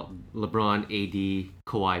 LeBron, AD,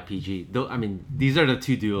 Kawhi, PG. I mean, these are the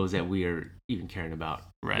 2 duos that we are even caring about.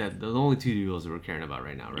 Right. The only 2 duos that we're caring about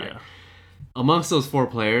right now, right? Yeah. Amongst those 4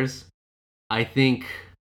 players, I think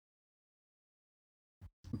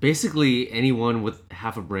basically anyone with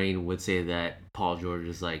half a brain would say that Paul George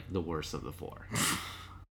is like the worst of the 4.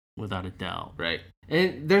 Without a doubt. Right.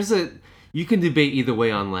 And you can debate either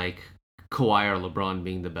way on like Kawhi or LeBron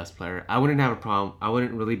being the best player. I wouldn't have a problem. I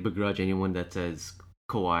wouldn't really begrudge anyone that says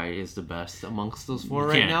Kawhi is the best amongst those 4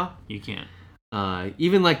 right now. You can't.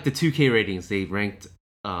 Even like the 2K ratings, they ranked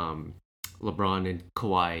LeBron and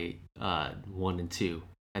Kawhi 1 and 2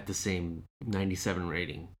 at the same 97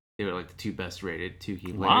 rating. They were like the 2 best rated 2K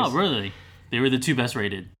players. Wow, really? They were the 2 best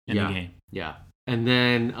rated in the game. Yeah. And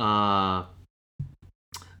then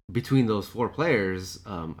between those 4 players,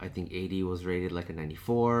 I think AD was rated like a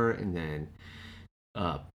 94, and then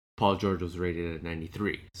Paul George was rated at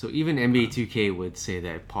 93. So even NBA 2K would say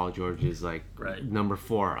that Paul George is like number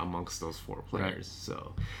 4 amongst those 4 players. Right.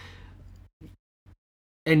 So,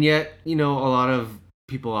 and yet, a lot of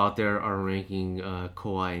people out there are ranking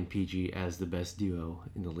Kawhi and PG as the best duo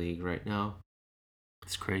in the league right now.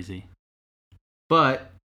 It's crazy.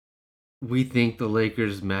 But we think the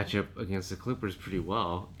Lakers match up against the Clippers pretty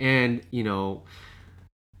well. And,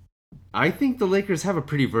 I think the Lakers have a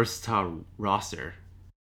pretty versatile roster.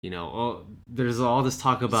 There's all this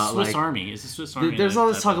talk about Swiss Army. Is the Swiss Army? There's all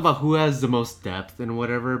this talk about who has the most depth and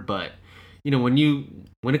whatever, but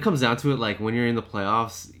when it comes down to it, like when you're in the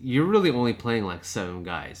playoffs, you're really only playing like 7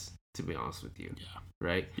 guys, to be honest with you. Yeah.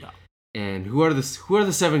 Right? Yeah. And who are the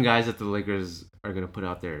 7 guys that the Lakers are gonna put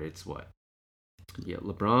out there? It's what? Yeah,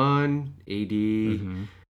 LeBron,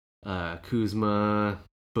 AD, Kuzma,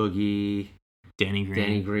 Boogie, Danny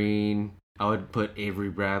Green. I would put Avery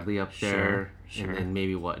Bradley up there. Sure. And then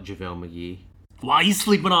maybe JaVale McGee. Why are you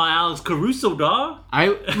sleeping on Alex Caruso, dog? I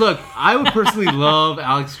would personally love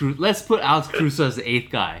Alex Caruso. Let's put Alex Caruso as the 8th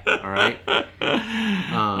guy. All right.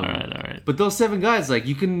 All right. But those 7 guys, like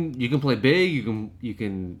you can play big. You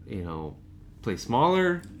can play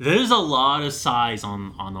smaller. There's a lot of size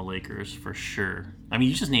on the Lakers for sure. I mean,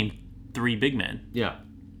 you just named 3 big men. Yeah.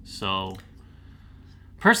 So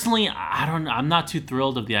personally, I'm not too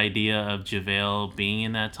thrilled of the idea of JaVale being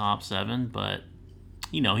in that top 7, but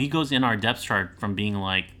he goes in our depth chart from being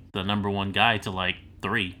like the number 1 guy to like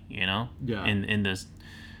 3, Yeah. In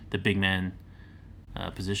the big man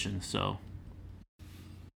position. So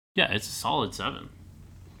yeah, it's a solid 7.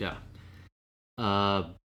 Yeah.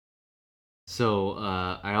 So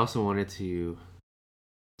I also wanted to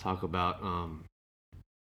talk about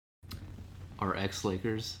our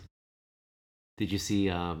ex-Lakers. Did you see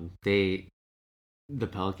the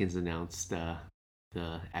Pelicans announced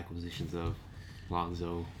the acquisitions of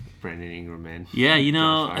Lonzo, Brandon Ingram, and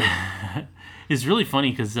it's really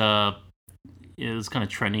funny because it was kind of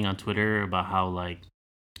trending on Twitter about how like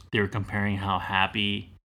they were comparing how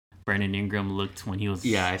happy Brandon Ingram looked when he was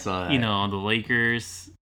I saw that on the Lakers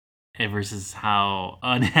versus how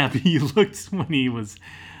unhappy he looked when he was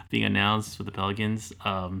being announced with the Pelicans.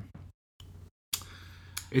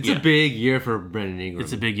 It's a big year for Brandon Ingram.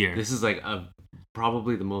 It's a big year. This is like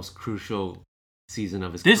probably the most crucial season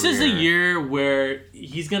of his career. This is a year where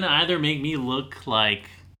he's going to either make me look like...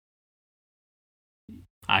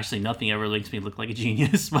 Actually, nothing ever makes me look like a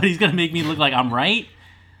genius, but he's going to make me look like I'm right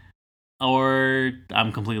or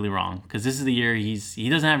I'm completely wrong. Because this is the year he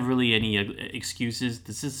doesn't have really any excuses.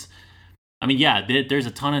 This is... I mean, yeah, there's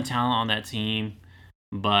a ton of talent on that team,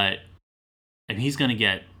 but... And he's going to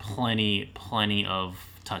get plenty of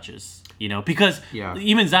touches, because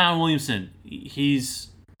even Zion Williamson, we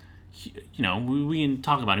can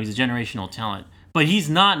talk about him. He's a generational talent, but he's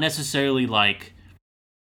not necessarily like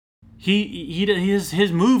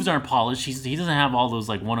his moves aren't polished. He doesn't have all those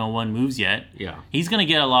like 101 moves yet. Yeah, he's gonna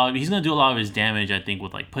do a lot of his damage, I think,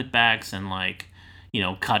 with like putbacks and like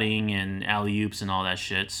cutting and alley oops and all that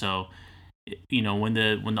shit. So when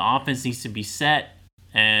the offense needs to be set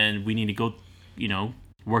and we need to go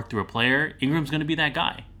work through a player, Ingram's going to be that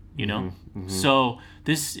guy. You know, Mm-hmm. so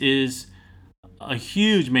this is a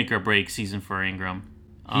huge make or break season for Ingram.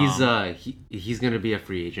 He's gonna be a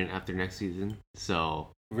free agent after next season. So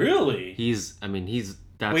Really?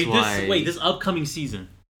 that's why this upcoming season.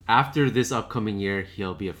 after this upcoming year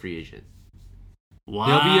he'll be a free agent.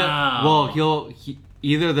 Wow.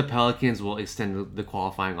 Either the Pelicans will extend the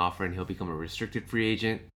qualifying offer and he'll become a restricted free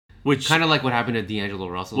agent, which kind of like what happened to D'Angelo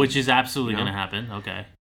Russell, which is absolutely gonna happen. Okay.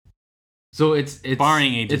 So it's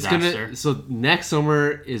barring a disaster. So next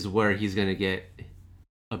summer is where he's gonna get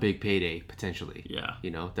a big payday potentially. Yeah.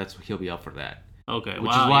 That's he'll be up for that. Okay.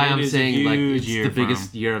 Which is why I'm saying like it's the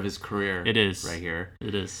biggest year of his career. It is right here.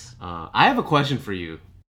 It is. I have a question for you.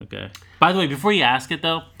 Okay. By the way, before you ask it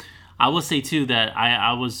though, I will say too that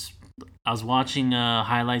I was watching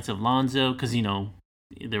highlights of Lonzo because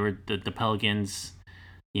there were the Pelicans,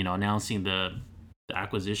 announcing the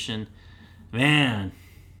acquisition. Man,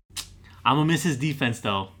 I'm gonna miss his defense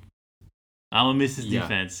though. I'm gonna miss his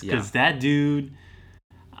defense because that dude.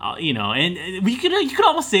 And you could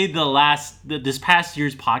almost say this past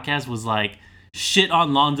year's podcast was like shit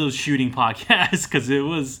on Lonzo's shooting podcast because it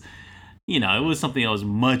was, it was something that was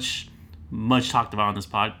much talked about on this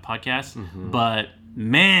podcast. Mm-hmm. But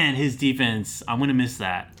man, his defense, I'm gonna miss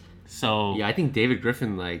that. So I think David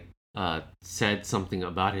Griffin said something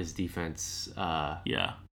about his defense. That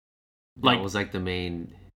was like the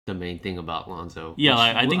main thing about Lonzo. Yeah,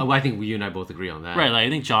 I think you and I both agree on that. Right, I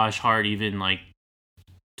think Josh Hart even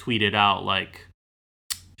tweeted out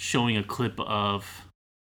showing a clip of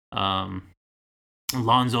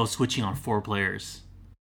Lonzo switching on 4 players,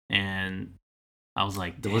 and I was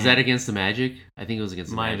like, damn. Was that against the Magic? I think it was against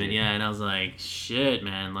the Magic. Might have been, yeah. And I was like, shit,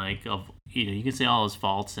 man. You can say all his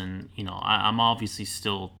faults, and I'm obviously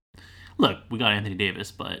still look. We got Anthony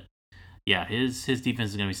Davis, but yeah, his defense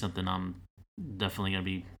is gonna be something I'm definitely gonna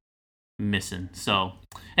be missing. So,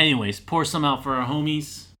 anyways, pour some out for our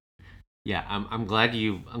homies. Yeah, I'm glad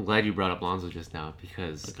you brought up Lonzo just now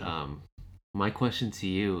because my question to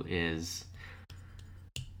you is,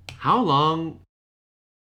 how long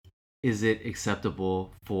is it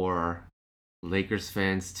acceptable for Lakers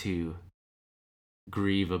fans to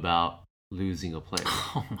grieve about losing a player?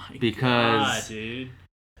 Oh my god, dude.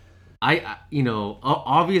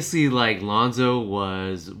 Obviously Lonzo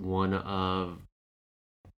was one of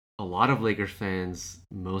a lot of Lakers fans'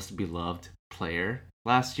 most beloved player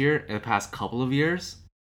last year in the past couple of years,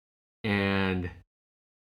 and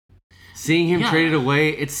seeing him traded away,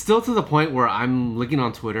 it's still to the point where I'm looking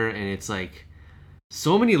on Twitter and it's like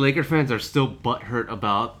so many Laker fans are still butthurt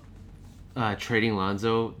about trading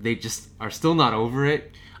Lonzo. They just are still not over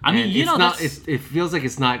it. I mean, it feels like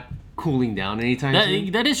it's not cooling down anytime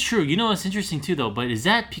soon. That is true. It's interesting too though, but is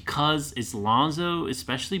that because it's Lonzo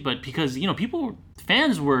especially, but because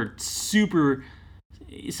fans were super.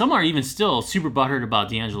 Some are even still super butthurt about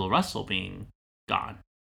D'Angelo Russell being gone,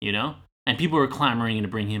 and people were clamoring to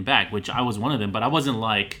bring him back, which I was one of them. But I wasn't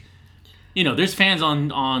there's fans on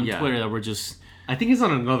Twitter that were just. I think it's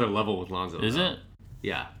on another level with Lonzo. Is it?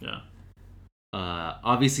 Yeah. Yeah.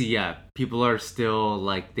 Obviously, people are still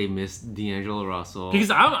they miss D'Angelo Russell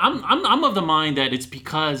because I'm of the mind that it's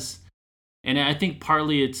because, and I think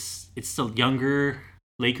partly it's the younger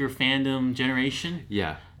Laker fandom generation.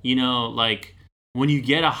 Yeah. When you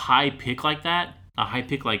get a high pick like that, a high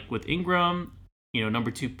pick like with Ingram,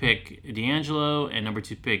 number 2 pick D'Angelo and number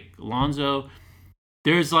 2 pick Lonzo,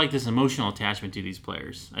 there's this emotional attachment to these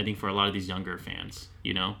players. I think for a lot of these younger fans,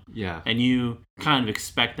 Yeah. And you kind of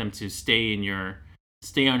expect them to stay on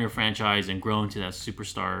your franchise and grow into that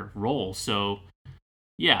superstar role. So,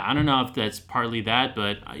 yeah, I don't know if that's partly that,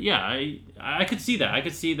 but I could see that. I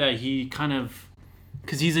could see that he kind of,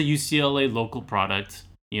 because he's a UCLA local product,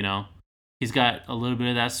 He's got a little bit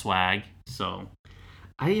of that swag, so.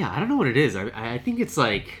 I don't know what it is. I think it's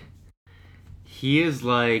he is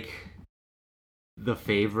the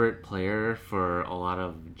favorite player for a lot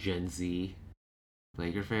of Gen Z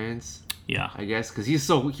Laker fans. Yeah, I guess because he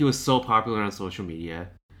was so popular on social media.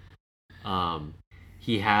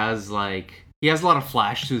 He has a lot of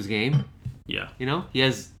flash to his game. Yeah, he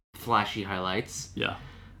has flashy highlights. Yeah.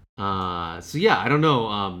 So yeah, I don't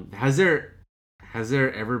know. Has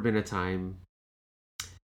there ever been a time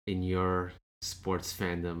in your sports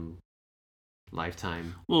fandom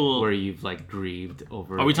lifetime where you've grieved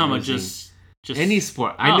over? Are we talking about just any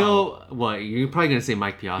sport? I know what you're probably gonna say,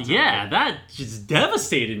 Mike Piazza. Yeah, right? That just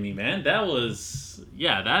devastated me, man. That was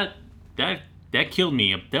that killed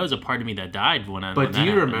me. That was a part of me that died when I. But do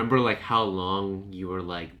you remember how long you were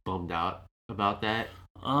bummed out about that?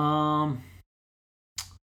 I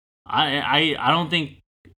don't think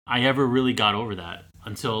I ever really got over that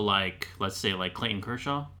until let's say Clayton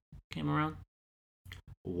Kershaw. came around.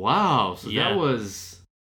 Wow. So Yeah.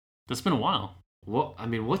 That's been a while. Well, I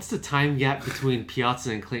mean, what's the time gap between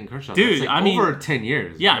Piazza and Clayton Kershaw? Dude, That's I mean, over 10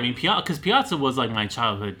 years. Yeah, right? I mean, because Piazza was like my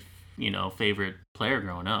childhood, favorite player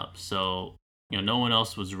growing up. So, no one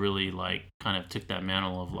else was really like kind of took that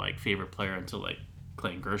mantle of like favorite player until like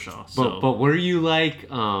Clayton Kershaw. So, But were you like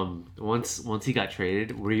once he got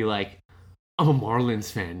traded, were you like, I'm a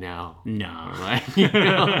Marlins fan now? no, Like,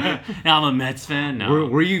 Now I'm a Mets fan. No,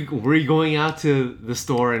 were you going out to the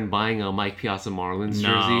store and buying a Mike Piazza Marlins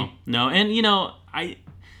jersey? No, and I,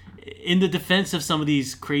 in the defense of some of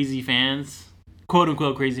these crazy fans, quote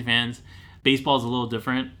unquote crazy fans, baseball's a little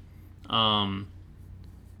different.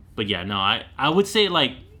 But yeah, no, I would say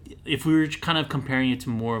like if we were kind of comparing it to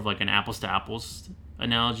more of like an apples to apples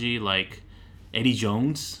analogy, like Eddie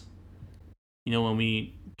Jones, when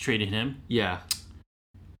we traded him, Yeah.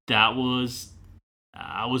 I was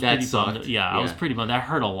That pretty sucked. bummed. Yeah, I was pretty bummed. That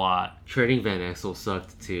hurt a lot. Trading Van Exel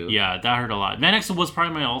sucked too. Yeah, that hurt a lot. Van Exel was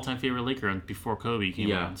probably my all-time favorite Laker before Kobe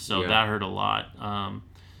came around, so that hurt a lot.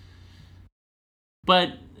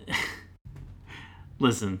 But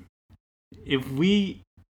listen, if we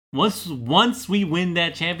once we win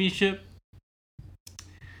that championship,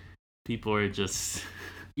 people are just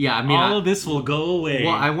I mean, all of this will go away.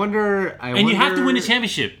 Well, I wonder. You have to win a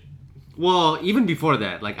championship. Well, even before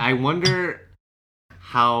that, like I wonder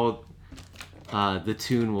how the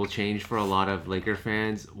tune will change for a lot of Laker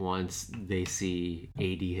fans once they see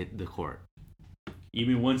AD hit the court. You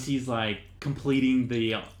mean once he's like completing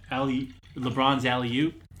the LeBron's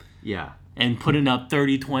alley-oop? Yeah. And putting up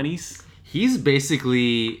 30-20s? He's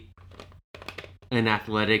basically an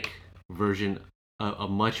athletic version, a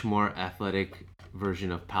much more athletic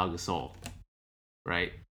version of Pau Gasol,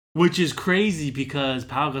 right? Which is crazy because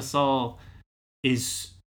Pau Gasol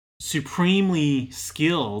is supremely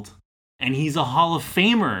skilled and he's a Hall of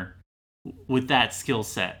Famer with that skill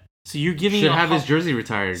set. So you're giving should have his jersey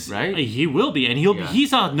retired, right? He will be, and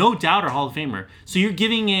he's a no doubter Hall of Famer. So you're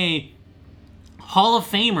giving a Hall of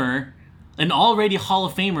Famer, an already Hall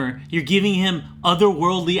of Famer, you're giving him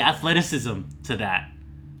otherworldly athleticism to that.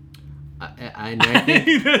 I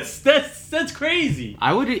think that's crazy.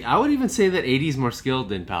 I would even say that AD's more skilled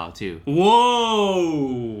than Pau too.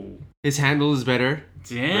 Whoa! His handle is better.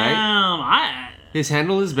 Damn, right? His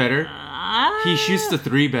handle is better. He shoots the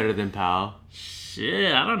three better than Pau.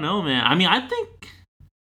 Shit, I don't know, man. I mean, I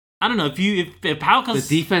don't know if Pau comes.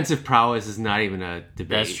 The defensive prowess is not even a debate.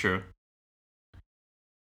 That's true.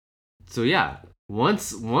 So yeah,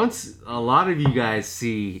 once a lot of you guys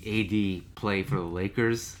see AD play for the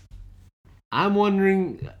Lakers, I'm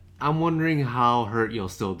wondering how hurt you'll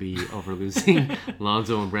still be over losing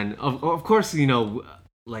Lonzo and Brandon. Of course,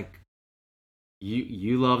 like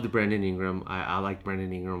you loved Brandon Ingram. I like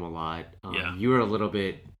Brandon Ingram a lot. You were a little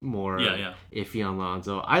bit more iffy on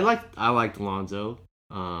Lonzo. I liked Lonzo.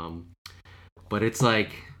 But it's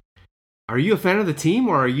like, are you a fan of the team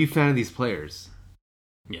or are you a fan of these players?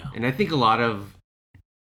 Yeah. And I think a lot of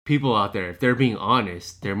people out there, if they're being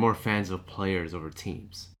honest, they're more fans of players over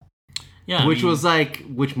teams. Yeah. Which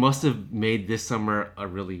must have made this summer a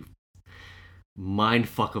really mind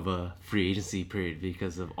fuck of a free agency period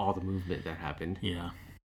because of all the movement that happened. Yeah.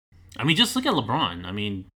 I mean, just look at LeBron. I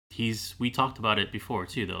mean, we talked about it before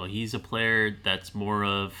too, though. He's a player that's more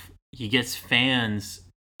of, he gets fans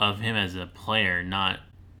of him as a player, not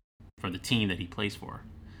for the team that he plays for.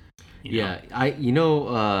 It's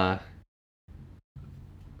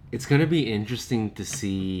going to be interesting to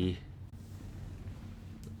see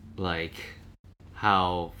like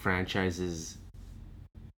how franchises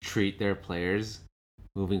treat their players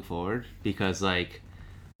moving forward, because like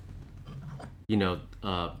the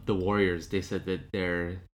Warriors, they said that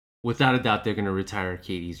they're without a doubt they're going to retire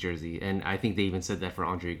KD's jersey, and I think they even said that for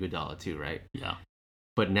Andre Iguodala too, right? Yeah.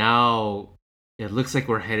 But now it looks like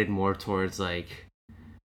we're headed more towards like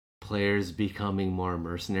players becoming more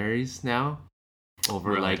mercenaries now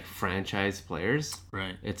over like franchise players.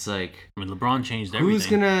 Right. It's like, I mean, LeBron changed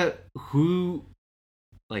everything.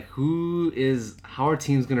 How are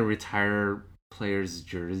teams gonna retire players'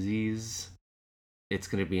 jerseys? It's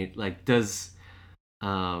gonna be like, let's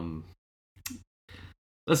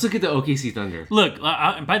look at the OKC Thunder. Look,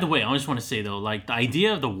 by the way, I just want to say though, like the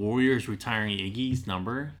idea of the Warriors retiring Iggy's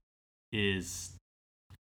number is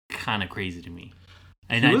kind of crazy to me.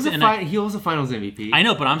 And he was a Finals MVP. I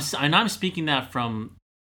know, but I'm speaking that from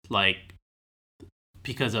like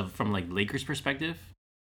from Lakers' perspective.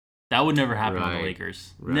 That would never happen with the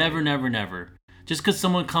Lakers. Right. Never, never, never. Just because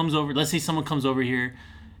someone comes over, let's say someone comes over here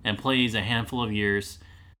and plays a handful of years,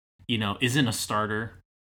 isn't a starter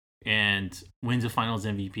and wins a Finals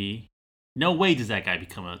MVP. No way does that guy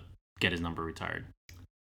become a get his number retired.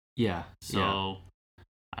 Yeah. So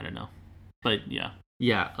I don't know, but yeah.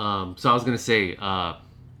 Yeah. So I was gonna say,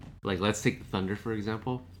 let's take the Thunder for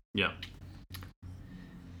example. Yeah.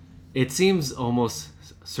 It seems almost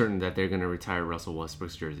certain that they're gonna retire Russell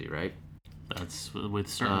Westbrook's jersey, right? That's with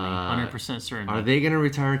certainty, 100% certainty. Are they gonna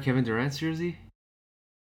retire Kevin Durant's jersey?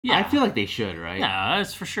 Yeah, I feel like they should, right? Yeah,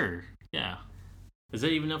 that's for sure. Yeah. Is that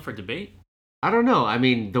even up for debate? I don't know. I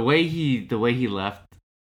mean, the way he left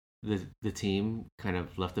the team kind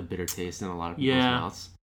of left a bitter taste in a lot of people's mouths.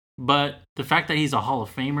 But the fact that he's a Hall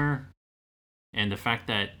of Famer and the fact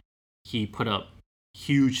that he put up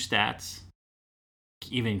huge stats,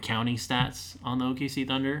 even counting stats on the OKC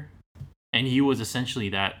Thunder, and he was essentially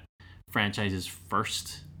that franchise's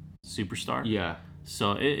first superstar. Yeah.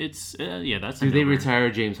 So that's Do they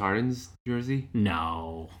retire James Harden's jersey?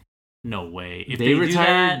 No way. If they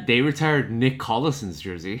retired Nick Collison's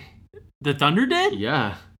jersey. The Thunder did?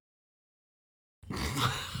 Yeah.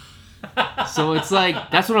 So it's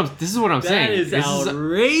like this is what I'm saying. That is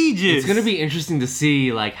outrageous. It's gonna be interesting to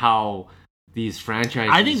see like how these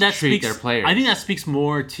franchises treat their players. I think that speaks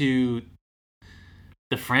more to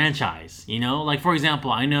the franchise, you know? Like for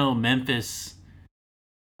example, I know Memphis,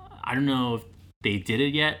 I don't know if they did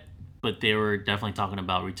it yet, but they were definitely talking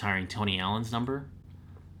about retiring Tony Allen's number.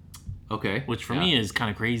 Okay. Which for me is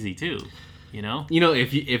kind of crazy too. You know? You know,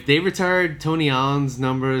 if they retired Tony Allen's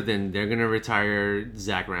number, then they're gonna retire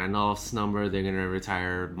Zach Randolph's number. They're gonna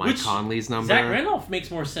retire Mike Conley's number. Zach Randolph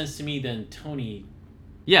makes more sense to me than Tony.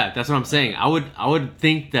 Yeah, that's what I'm saying. I would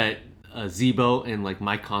think that Zebo and like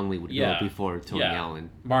Mike Conley would go before Tony Allen.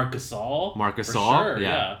 Marc Gasol. Sure,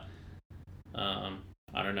 yeah.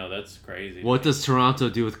 I don't know. That's crazy. What does Toronto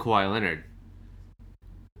do with Kawhi Leonard?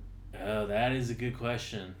 Oh, that is a good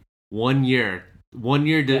question. 1 year. That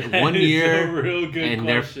is a real good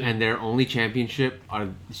question. And their only championship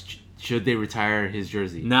should they retire his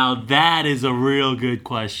jersey? Now that is a real good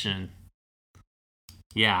question.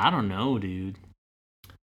 Yeah, I don't know, dude.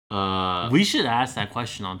 We should ask that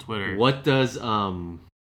question on Twitter. What does I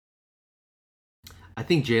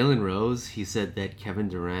think Jalen Rose, he said that Kevin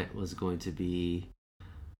Durant was going to be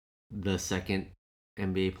the second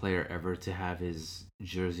NBA player ever to have his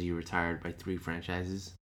jersey retired by 3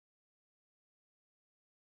 franchises.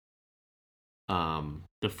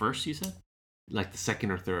 The first, you said? Like the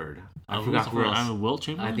second or third. I forgot who else. Wilt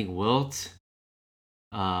Chamberlain? I think Wilt.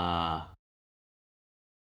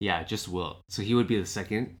 Yeah, just Wilt. So he would be the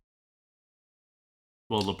second.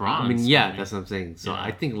 Well, LeBron. I mean, yeah, that's what I'm saying. So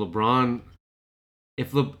I think LeBron,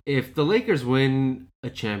 if the Lakers win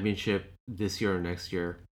a championship this year or next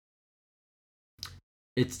year,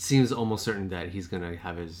 it seems almost certain that he's gonna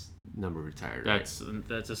have his number retired. That's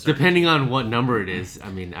a depending on what number it is. I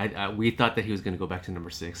mean, we thought that he was gonna go back to number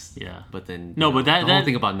 6. Yeah, but then the whole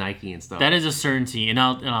thing about Nike and stuff. That is a certainty, and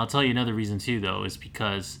I'll tell you another reason too, though, is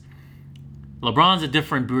because LeBron's a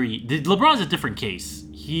different breed. LeBron's a different case.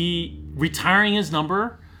 He retiring his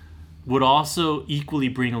number would also equally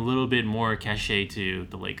bring a little bit more cachet to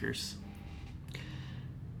the Lakers.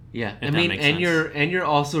 Yeah, I mean, you're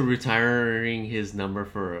also retiring his number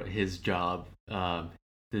for his job,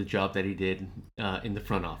 the job that he did in the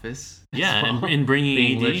front office. Yeah, and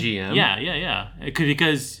bringing AD. The GM. Yeah.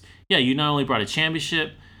 Because you not only brought a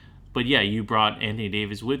championship, but you brought Anthony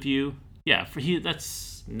Davis with you. Yeah,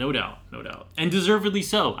 that's no doubt, and deservedly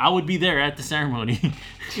so. I would be there at the ceremony.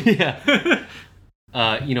 Yeah.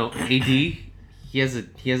 AD, he has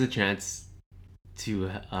a chance to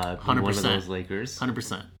be 100%. One of those Lakers.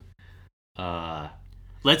 100%.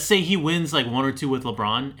 Let's say he wins like 1 or 2 with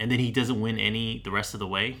LeBron, and then he doesn't win any the rest of the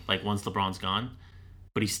way, like once LeBron's gone,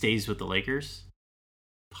 but he stays with the Lakers.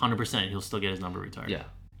 100%, he'll still get his number retired. Yeah.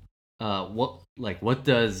 What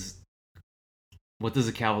does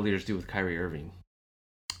the Cavaliers do with Kyrie Irving?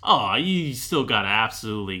 Oh, you still gotta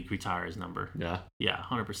absolutely retire his number. Yeah. Yeah,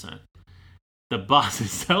 100%. The Boston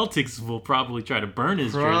Celtics will probably try to burn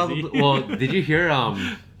his jersey. Well, did you hear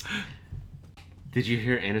Enes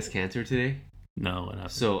Kanter today? No, what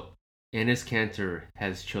happened? So, Enes Kanter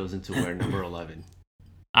has chosen to wear number 11.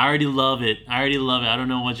 I already love it. I don't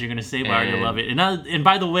know what you're going to say, but I already love it. And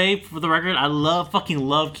by the way, for the record, I fucking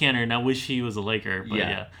love Kanter, and I wish he was a Laker. But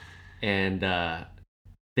yeah. And the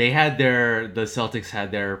Celtics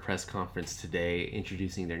had their press conference today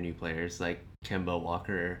introducing their new players, like Kemba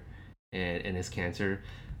Walker and Enes Kanter,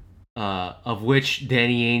 of which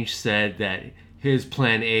Danny Ainge said that his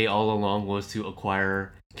plan A all along was to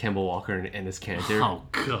acquire Kemba Walker and Enes Kanter. Oh,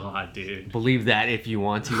 God, dude. Believe that if you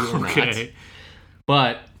want to or not.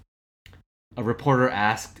 But a reporter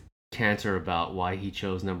asked Kanter about why he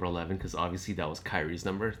chose number 11, because obviously that was Kyrie's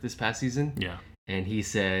number this past season. Yeah. and he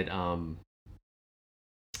said,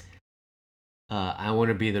 "I want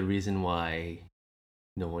to be the reason why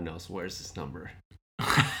no one else wears this number."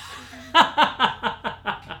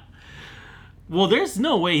 Well, there's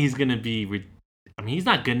no way he's gonna be. I mean, he's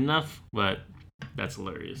not good enough, but that's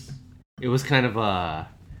hilarious. It was kind of a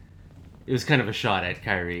shot at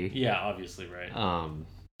Kyrie. Yeah, obviously, right.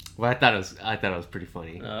 Well, I thought it was pretty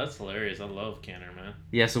funny. No, that's hilarious. I love Canner, man.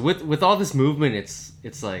 Yeah, so with all this movement,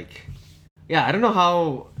 it's like, yeah, I don't know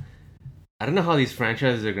how these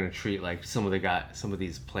franchises are gonna treat like some of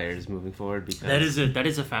these players moving forward, because that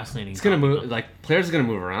is a fascinating. It's gonna move, like, players are gonna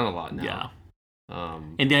move around a lot now. Yeah.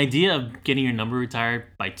 And the idea of getting your number retired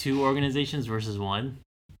by 2 organizations versus 1,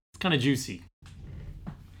 it's kind of juicy.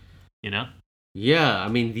 You know? Yeah, I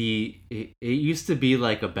mean it used to be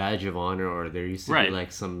like a badge of honor, or there used to be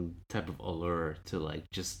like some type of allure to like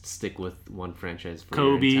just stick with one franchise for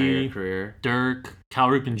Kobe, your entire career. Dirk, Cal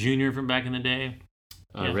Ripken Jr. from back in the day,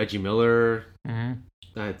 Reggie Miller. Mm-hmm.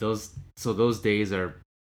 Those days are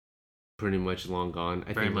pretty much long gone.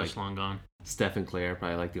 I think much long gone. Steph and Clay are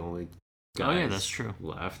probably like the only guys that's true.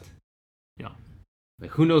 left. Yeah.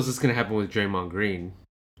 Like, who knows what's gonna happen with Draymond Green?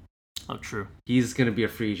 Oh, true. He's gonna be a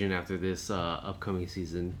free agent after this upcoming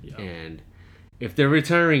season, yeah. And if they're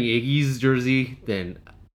retiring Iggy's jersey, then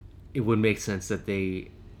it would make sense that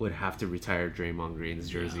they would have to retire Draymond Green's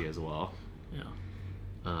jersey as well. Yeah.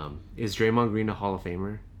 Is Draymond Green a Hall of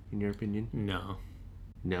Famer in your opinion? No.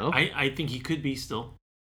 No? I think he could be still.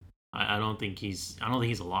 I don't think he's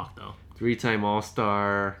a lock though. 3-time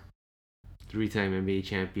All-Star, 3-time NBA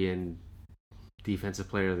champion, Defensive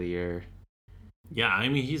Player of the Year. Yeah, I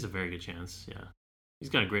mean, he's a very good chance. Yeah, he's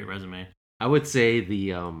got a great resume. I would say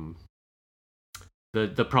the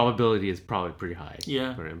probability is probably pretty high.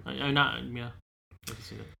 Yeah, for him. I'm not. Yeah, I can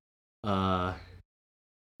see that.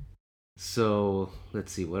 So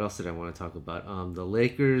let's see. What else did I want to talk about? The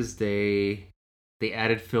Lakers, they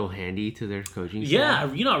added Phil Handy to their coaching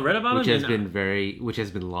staff. Yeah, I read about which him. Which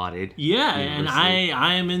has been lauded. Yeah, and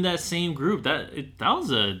I am in that same group. I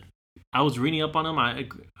was reading up on him. I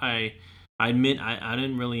admit I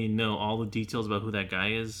didn't really know all the details about who that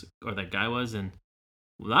guy is or that guy was, and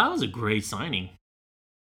that was a great signing.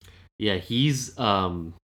 Yeah, he's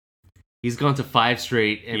gone to 5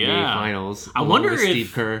 straight NBA finals. I wonder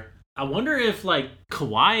if like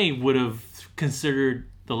Kawhi would have considered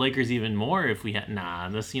the Lakers even more if we had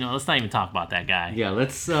let's not even talk about that guy. Yeah,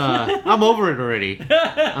 let's I'm over it already.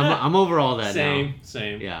 I'm over all that now.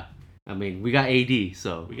 Same. Yeah. I mean, we got AD,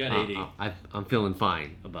 so we got AD. I'm feeling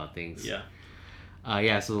fine about things. Yeah.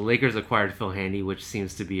 So the Lakers acquired Phil Handy, which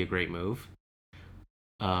seems to be a great move.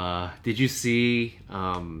 Did you see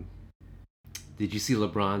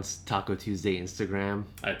LeBron's Taco Tuesday Instagram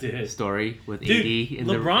story with AD in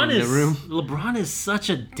the room? LeBron is such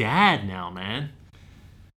a dad now, man.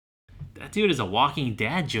 That dude is a walking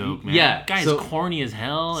dad joke, man. Yeah, that guy is corny as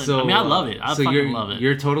hell. And, I love it. I fucking love it.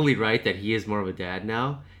 You're totally right that he is more of a dad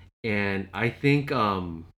now. And I think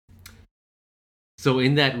so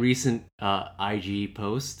in that recent IG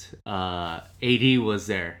post, AD was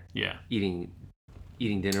there, eating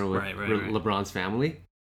dinner with LeBron's family,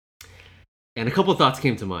 and a couple thoughts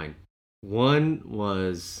came to mind. One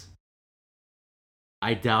was,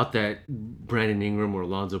 I doubt that Brandon Ingram or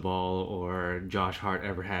Lonzo Ball or Josh Hart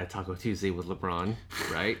ever had a Taco Tuesday with LeBron,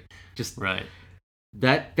 right? Just right.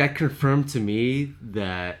 That confirmed to me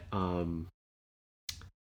that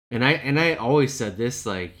And I always said this,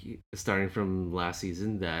 like, starting from last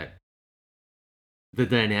season, that the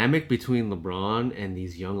dynamic between LeBron and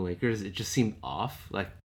these young Lakers, it just seemed off. Like,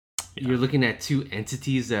 you're looking at 2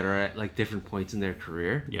 entities that are at like different points in their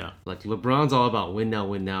career. Yeah. Like, LeBron's all about win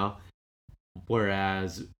now,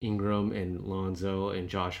 whereas Ingram and Lonzo and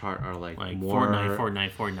Josh Hart are like more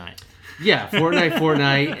Fortnite. Yeah,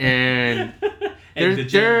 Fortnite, and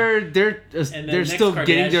they're still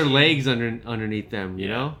getting their legs underneath them, you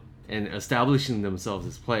know, and establishing themselves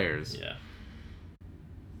as players. Yeah.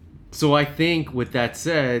 So I think, with that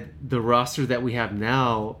said, the roster that we have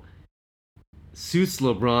now suits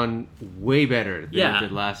LeBron way better than it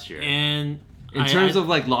did last year. And in terms of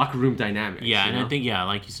like locker room dynamics. Yeah, and I think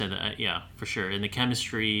like you said, for sure. And the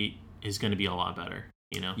chemistry is going to be a lot better.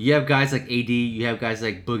 You know, you have guys like AD, you have guys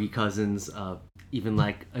like Boogie Cousins, even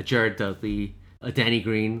like a Jared Dudley, a Danny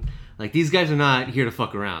Green. Like, these guys are not here to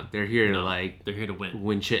fuck around. They're here to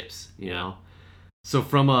win chips. You know. So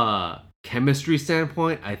from a chemistry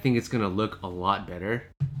standpoint, I think it's gonna look a lot better.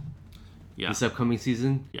 This upcoming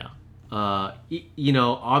season. Obviously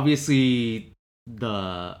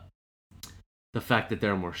the fact that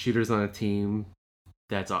there are more shooters on a team,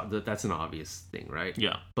 that's an obvious thing, right?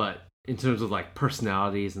 Yeah. But in terms of like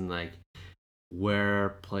personalities and like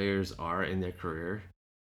where players are in their career,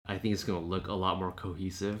 I think it's going to look a lot more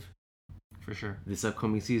cohesive For sure. this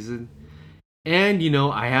upcoming season. And,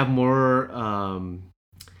 I have more...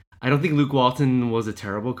 I don't think Luke Walton was a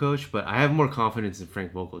terrible coach, but I have more confidence in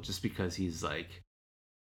Frank Vogel just because he's,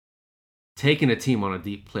 taken a team on a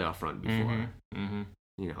deep playoff run before.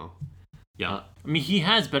 Yeah. I mean, he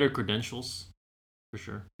has better credentials, for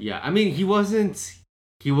sure. Yeah, I mean, he wasn't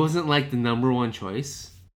the number one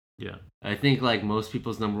choice. Yeah. I think most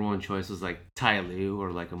people's number one choice was Ty Lue or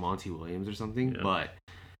a Monty Williams or something. Yeah. But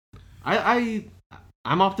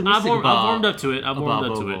I'm optimistic. I've warmed up to it. I've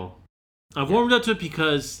warmed up to it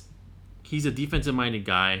because he's a defensive minded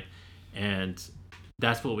guy, and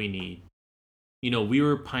that's what we need. We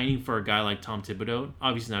were pining for a guy like Tom Thibodeau,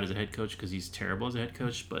 obviously not as a head coach because he's terrible as a head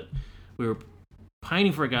coach, but we were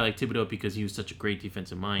pining for a guy like Thibodeau because he was such a great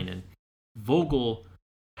defensive mind. And Vogel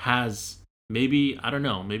has maybe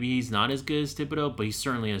he's not as good as Thibodeau, but he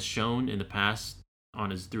certainly has shown in the past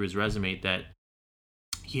through his resume that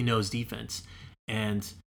he knows defense.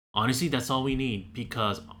 And honestly, that's all we need,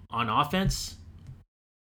 because on offense,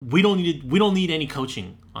 we don't need any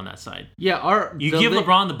coaching on that side. Yeah, give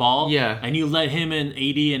LeBron the ball, and you let him and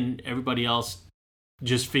AD and everybody else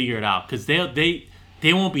just figure it out, because they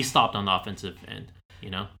won't be stopped on the offensive end.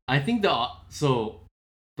 I think the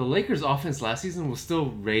Lakers' offense last season was still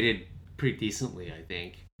rated pretty decently, I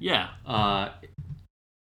think. Yeah.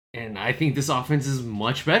 And I think this offense is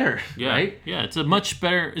much better. Yeah. Right? Yeah, it's a much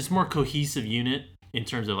better. It's more cohesive unit in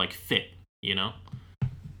terms of fit. It's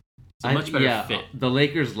a much better fit. The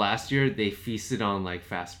Lakers last year, they feasted on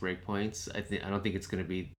fast break points. I don't think it's going to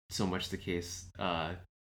be so much the case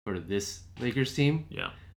for this Lakers team. Yeah.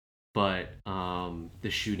 But the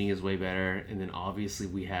shooting is way better, and then obviously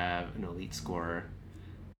we have an elite scorer,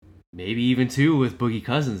 maybe even two with Boogie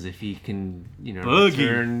Cousins if he can,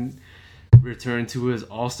 return to his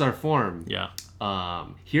all-star form. Yeah.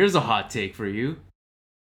 Here's a hot take for you.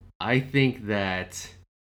 I think that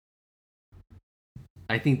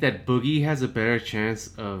Boogie has a better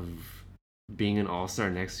chance of being an all-star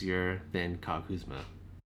next year than Kyle Kuzma.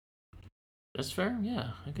 That's fair.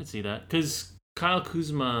 Yeah, I could see that. Because Kyle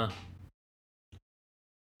Kuzma...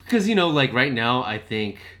 Because, right now, I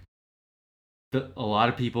think a lot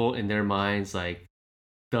of people in their minds, the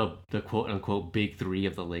quote-unquote big three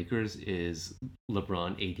of the Lakers is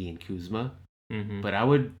LeBron, AD, and Kuzma. Mm-hmm. But I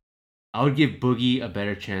would give Boogie a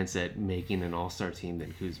better chance at making an all-star team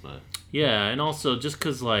than Kuzma. Yeah, and also just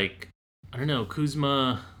because, I don't know,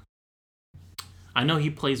 Kuzma... I know he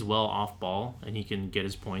plays well off ball, and he can get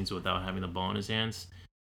his points without having the ball in his hands.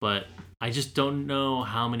 But I just don't know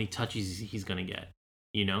how many touches he's going to get,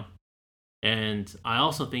 And I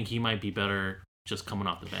also think he might be better just coming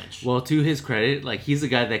off the bench. Well, to his credit, he's a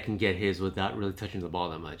guy that can get his without really touching the ball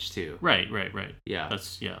that much, too. Right. Yeah.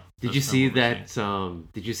 Did you see that?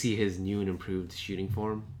 Did you see his new and improved shooting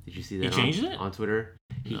form? Did you see that? He changed it on Twitter.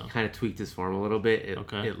 He kind of tweaked his form a little bit.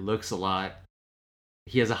 It looks a lot.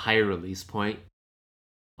 He has a higher release point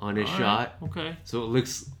on his shot. Okay. So it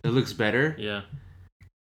looks better. Yeah.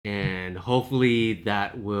 And hopefully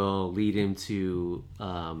that will lead him to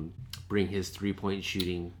bring his 3-point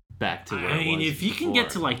shooting back to where it was if he can get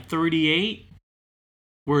to 38,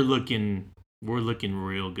 we're looking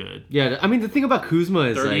real good. Yeah, I mean the thing about Kuzma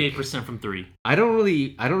is 38% from 3. I don't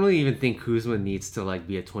really even think Kuzma needs to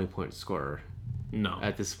be a 20-point scorer. No.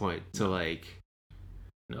 At this point, scoring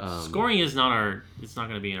is not it's not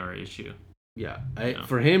going to be our issue. Yeah,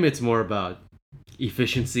 for him it's more about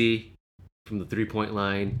efficiency from the 3-point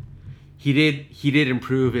line. He did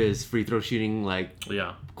improve his free throw shooting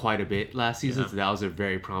quite a bit last season, so that was a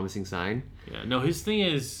very promising sign. Yeah, no, his thing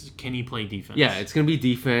is, can he play defense? Yeah, it's gonna be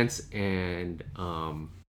defense and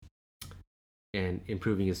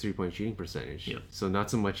improving his 3-point shooting percentage. Yeah. So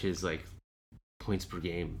not so much his points per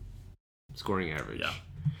game scoring average. Yeah.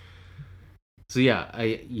 So yeah,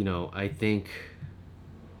 I think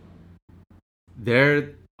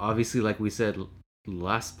they're obviously, like we said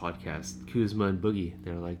last podcast, Kuzma and Boogie,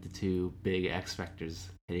 they're the two big X factors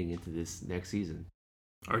heading into this next season.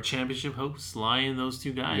 Our championship hopes lie in those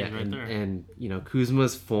two guys there. And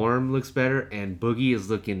Kuzma's form looks better, and Boogie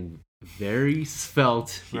is looking very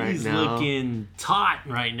svelte right now. He's looking taut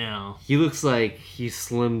right now. He looks like he's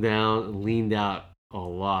slimmed down and leaned out a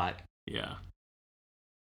lot. Yeah.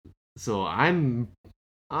 So I'm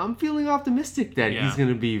feeling optimistic that he's going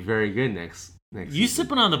to be very good next You season.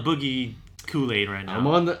 sipping on the Boogie Kool-Aid right now. I'm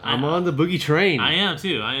on the Boogie train. I am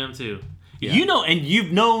too. Yeah. And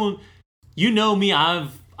you know me.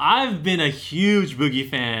 I've been a huge Boogie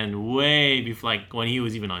fan way before, when he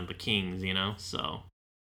was even on the Kings. So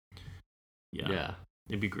yeah,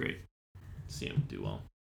 it'd be great. see him do well.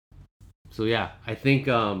 So yeah, I think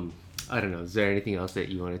I don't know. Is there anything else that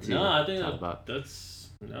you wanted to I think talk about?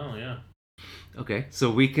 Yeah. Okay, so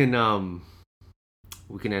we can end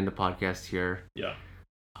the podcast here. Yeah.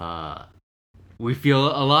 We feel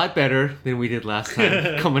a lot better than we did last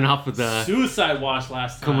time. Coming off of the suicide watch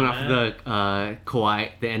last time. Coming off of the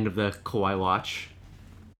Kawhi, the end of the Kawhi watch.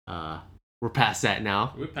 We're past that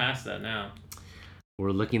now.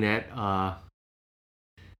 We're looking at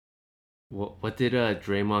what did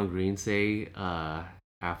Draymond Green say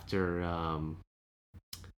after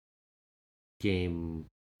game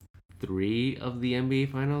 3 of the NBA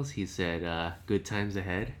Finals? He said, "Good times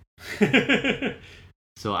ahead."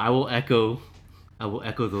 So I will echo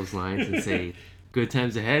those lines and say, "Good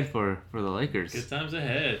times ahead for the Lakers." Good times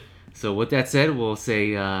ahead. So with that said, we'll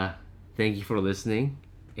say thank you for listening,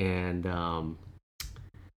 and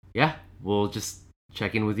yeah, we'll just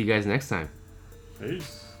check in with you guys next time.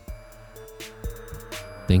 Peace.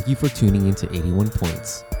 Thank you for tuning in to 81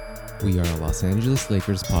 Points. We are a Los Angeles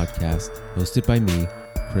Lakers podcast hosted by me,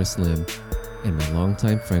 Chris Lim, and my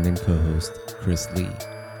longtime friend and co-host, Chris Lee.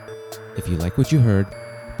 If you like what you heard,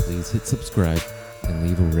 please hit subscribe and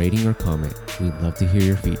leave a rating or comment. We'd love to hear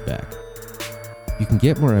your feedback. You can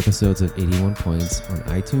get more episodes of 81 Points on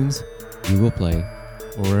iTunes, Google Play,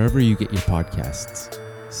 or wherever you get your podcasts.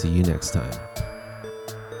 See you next time.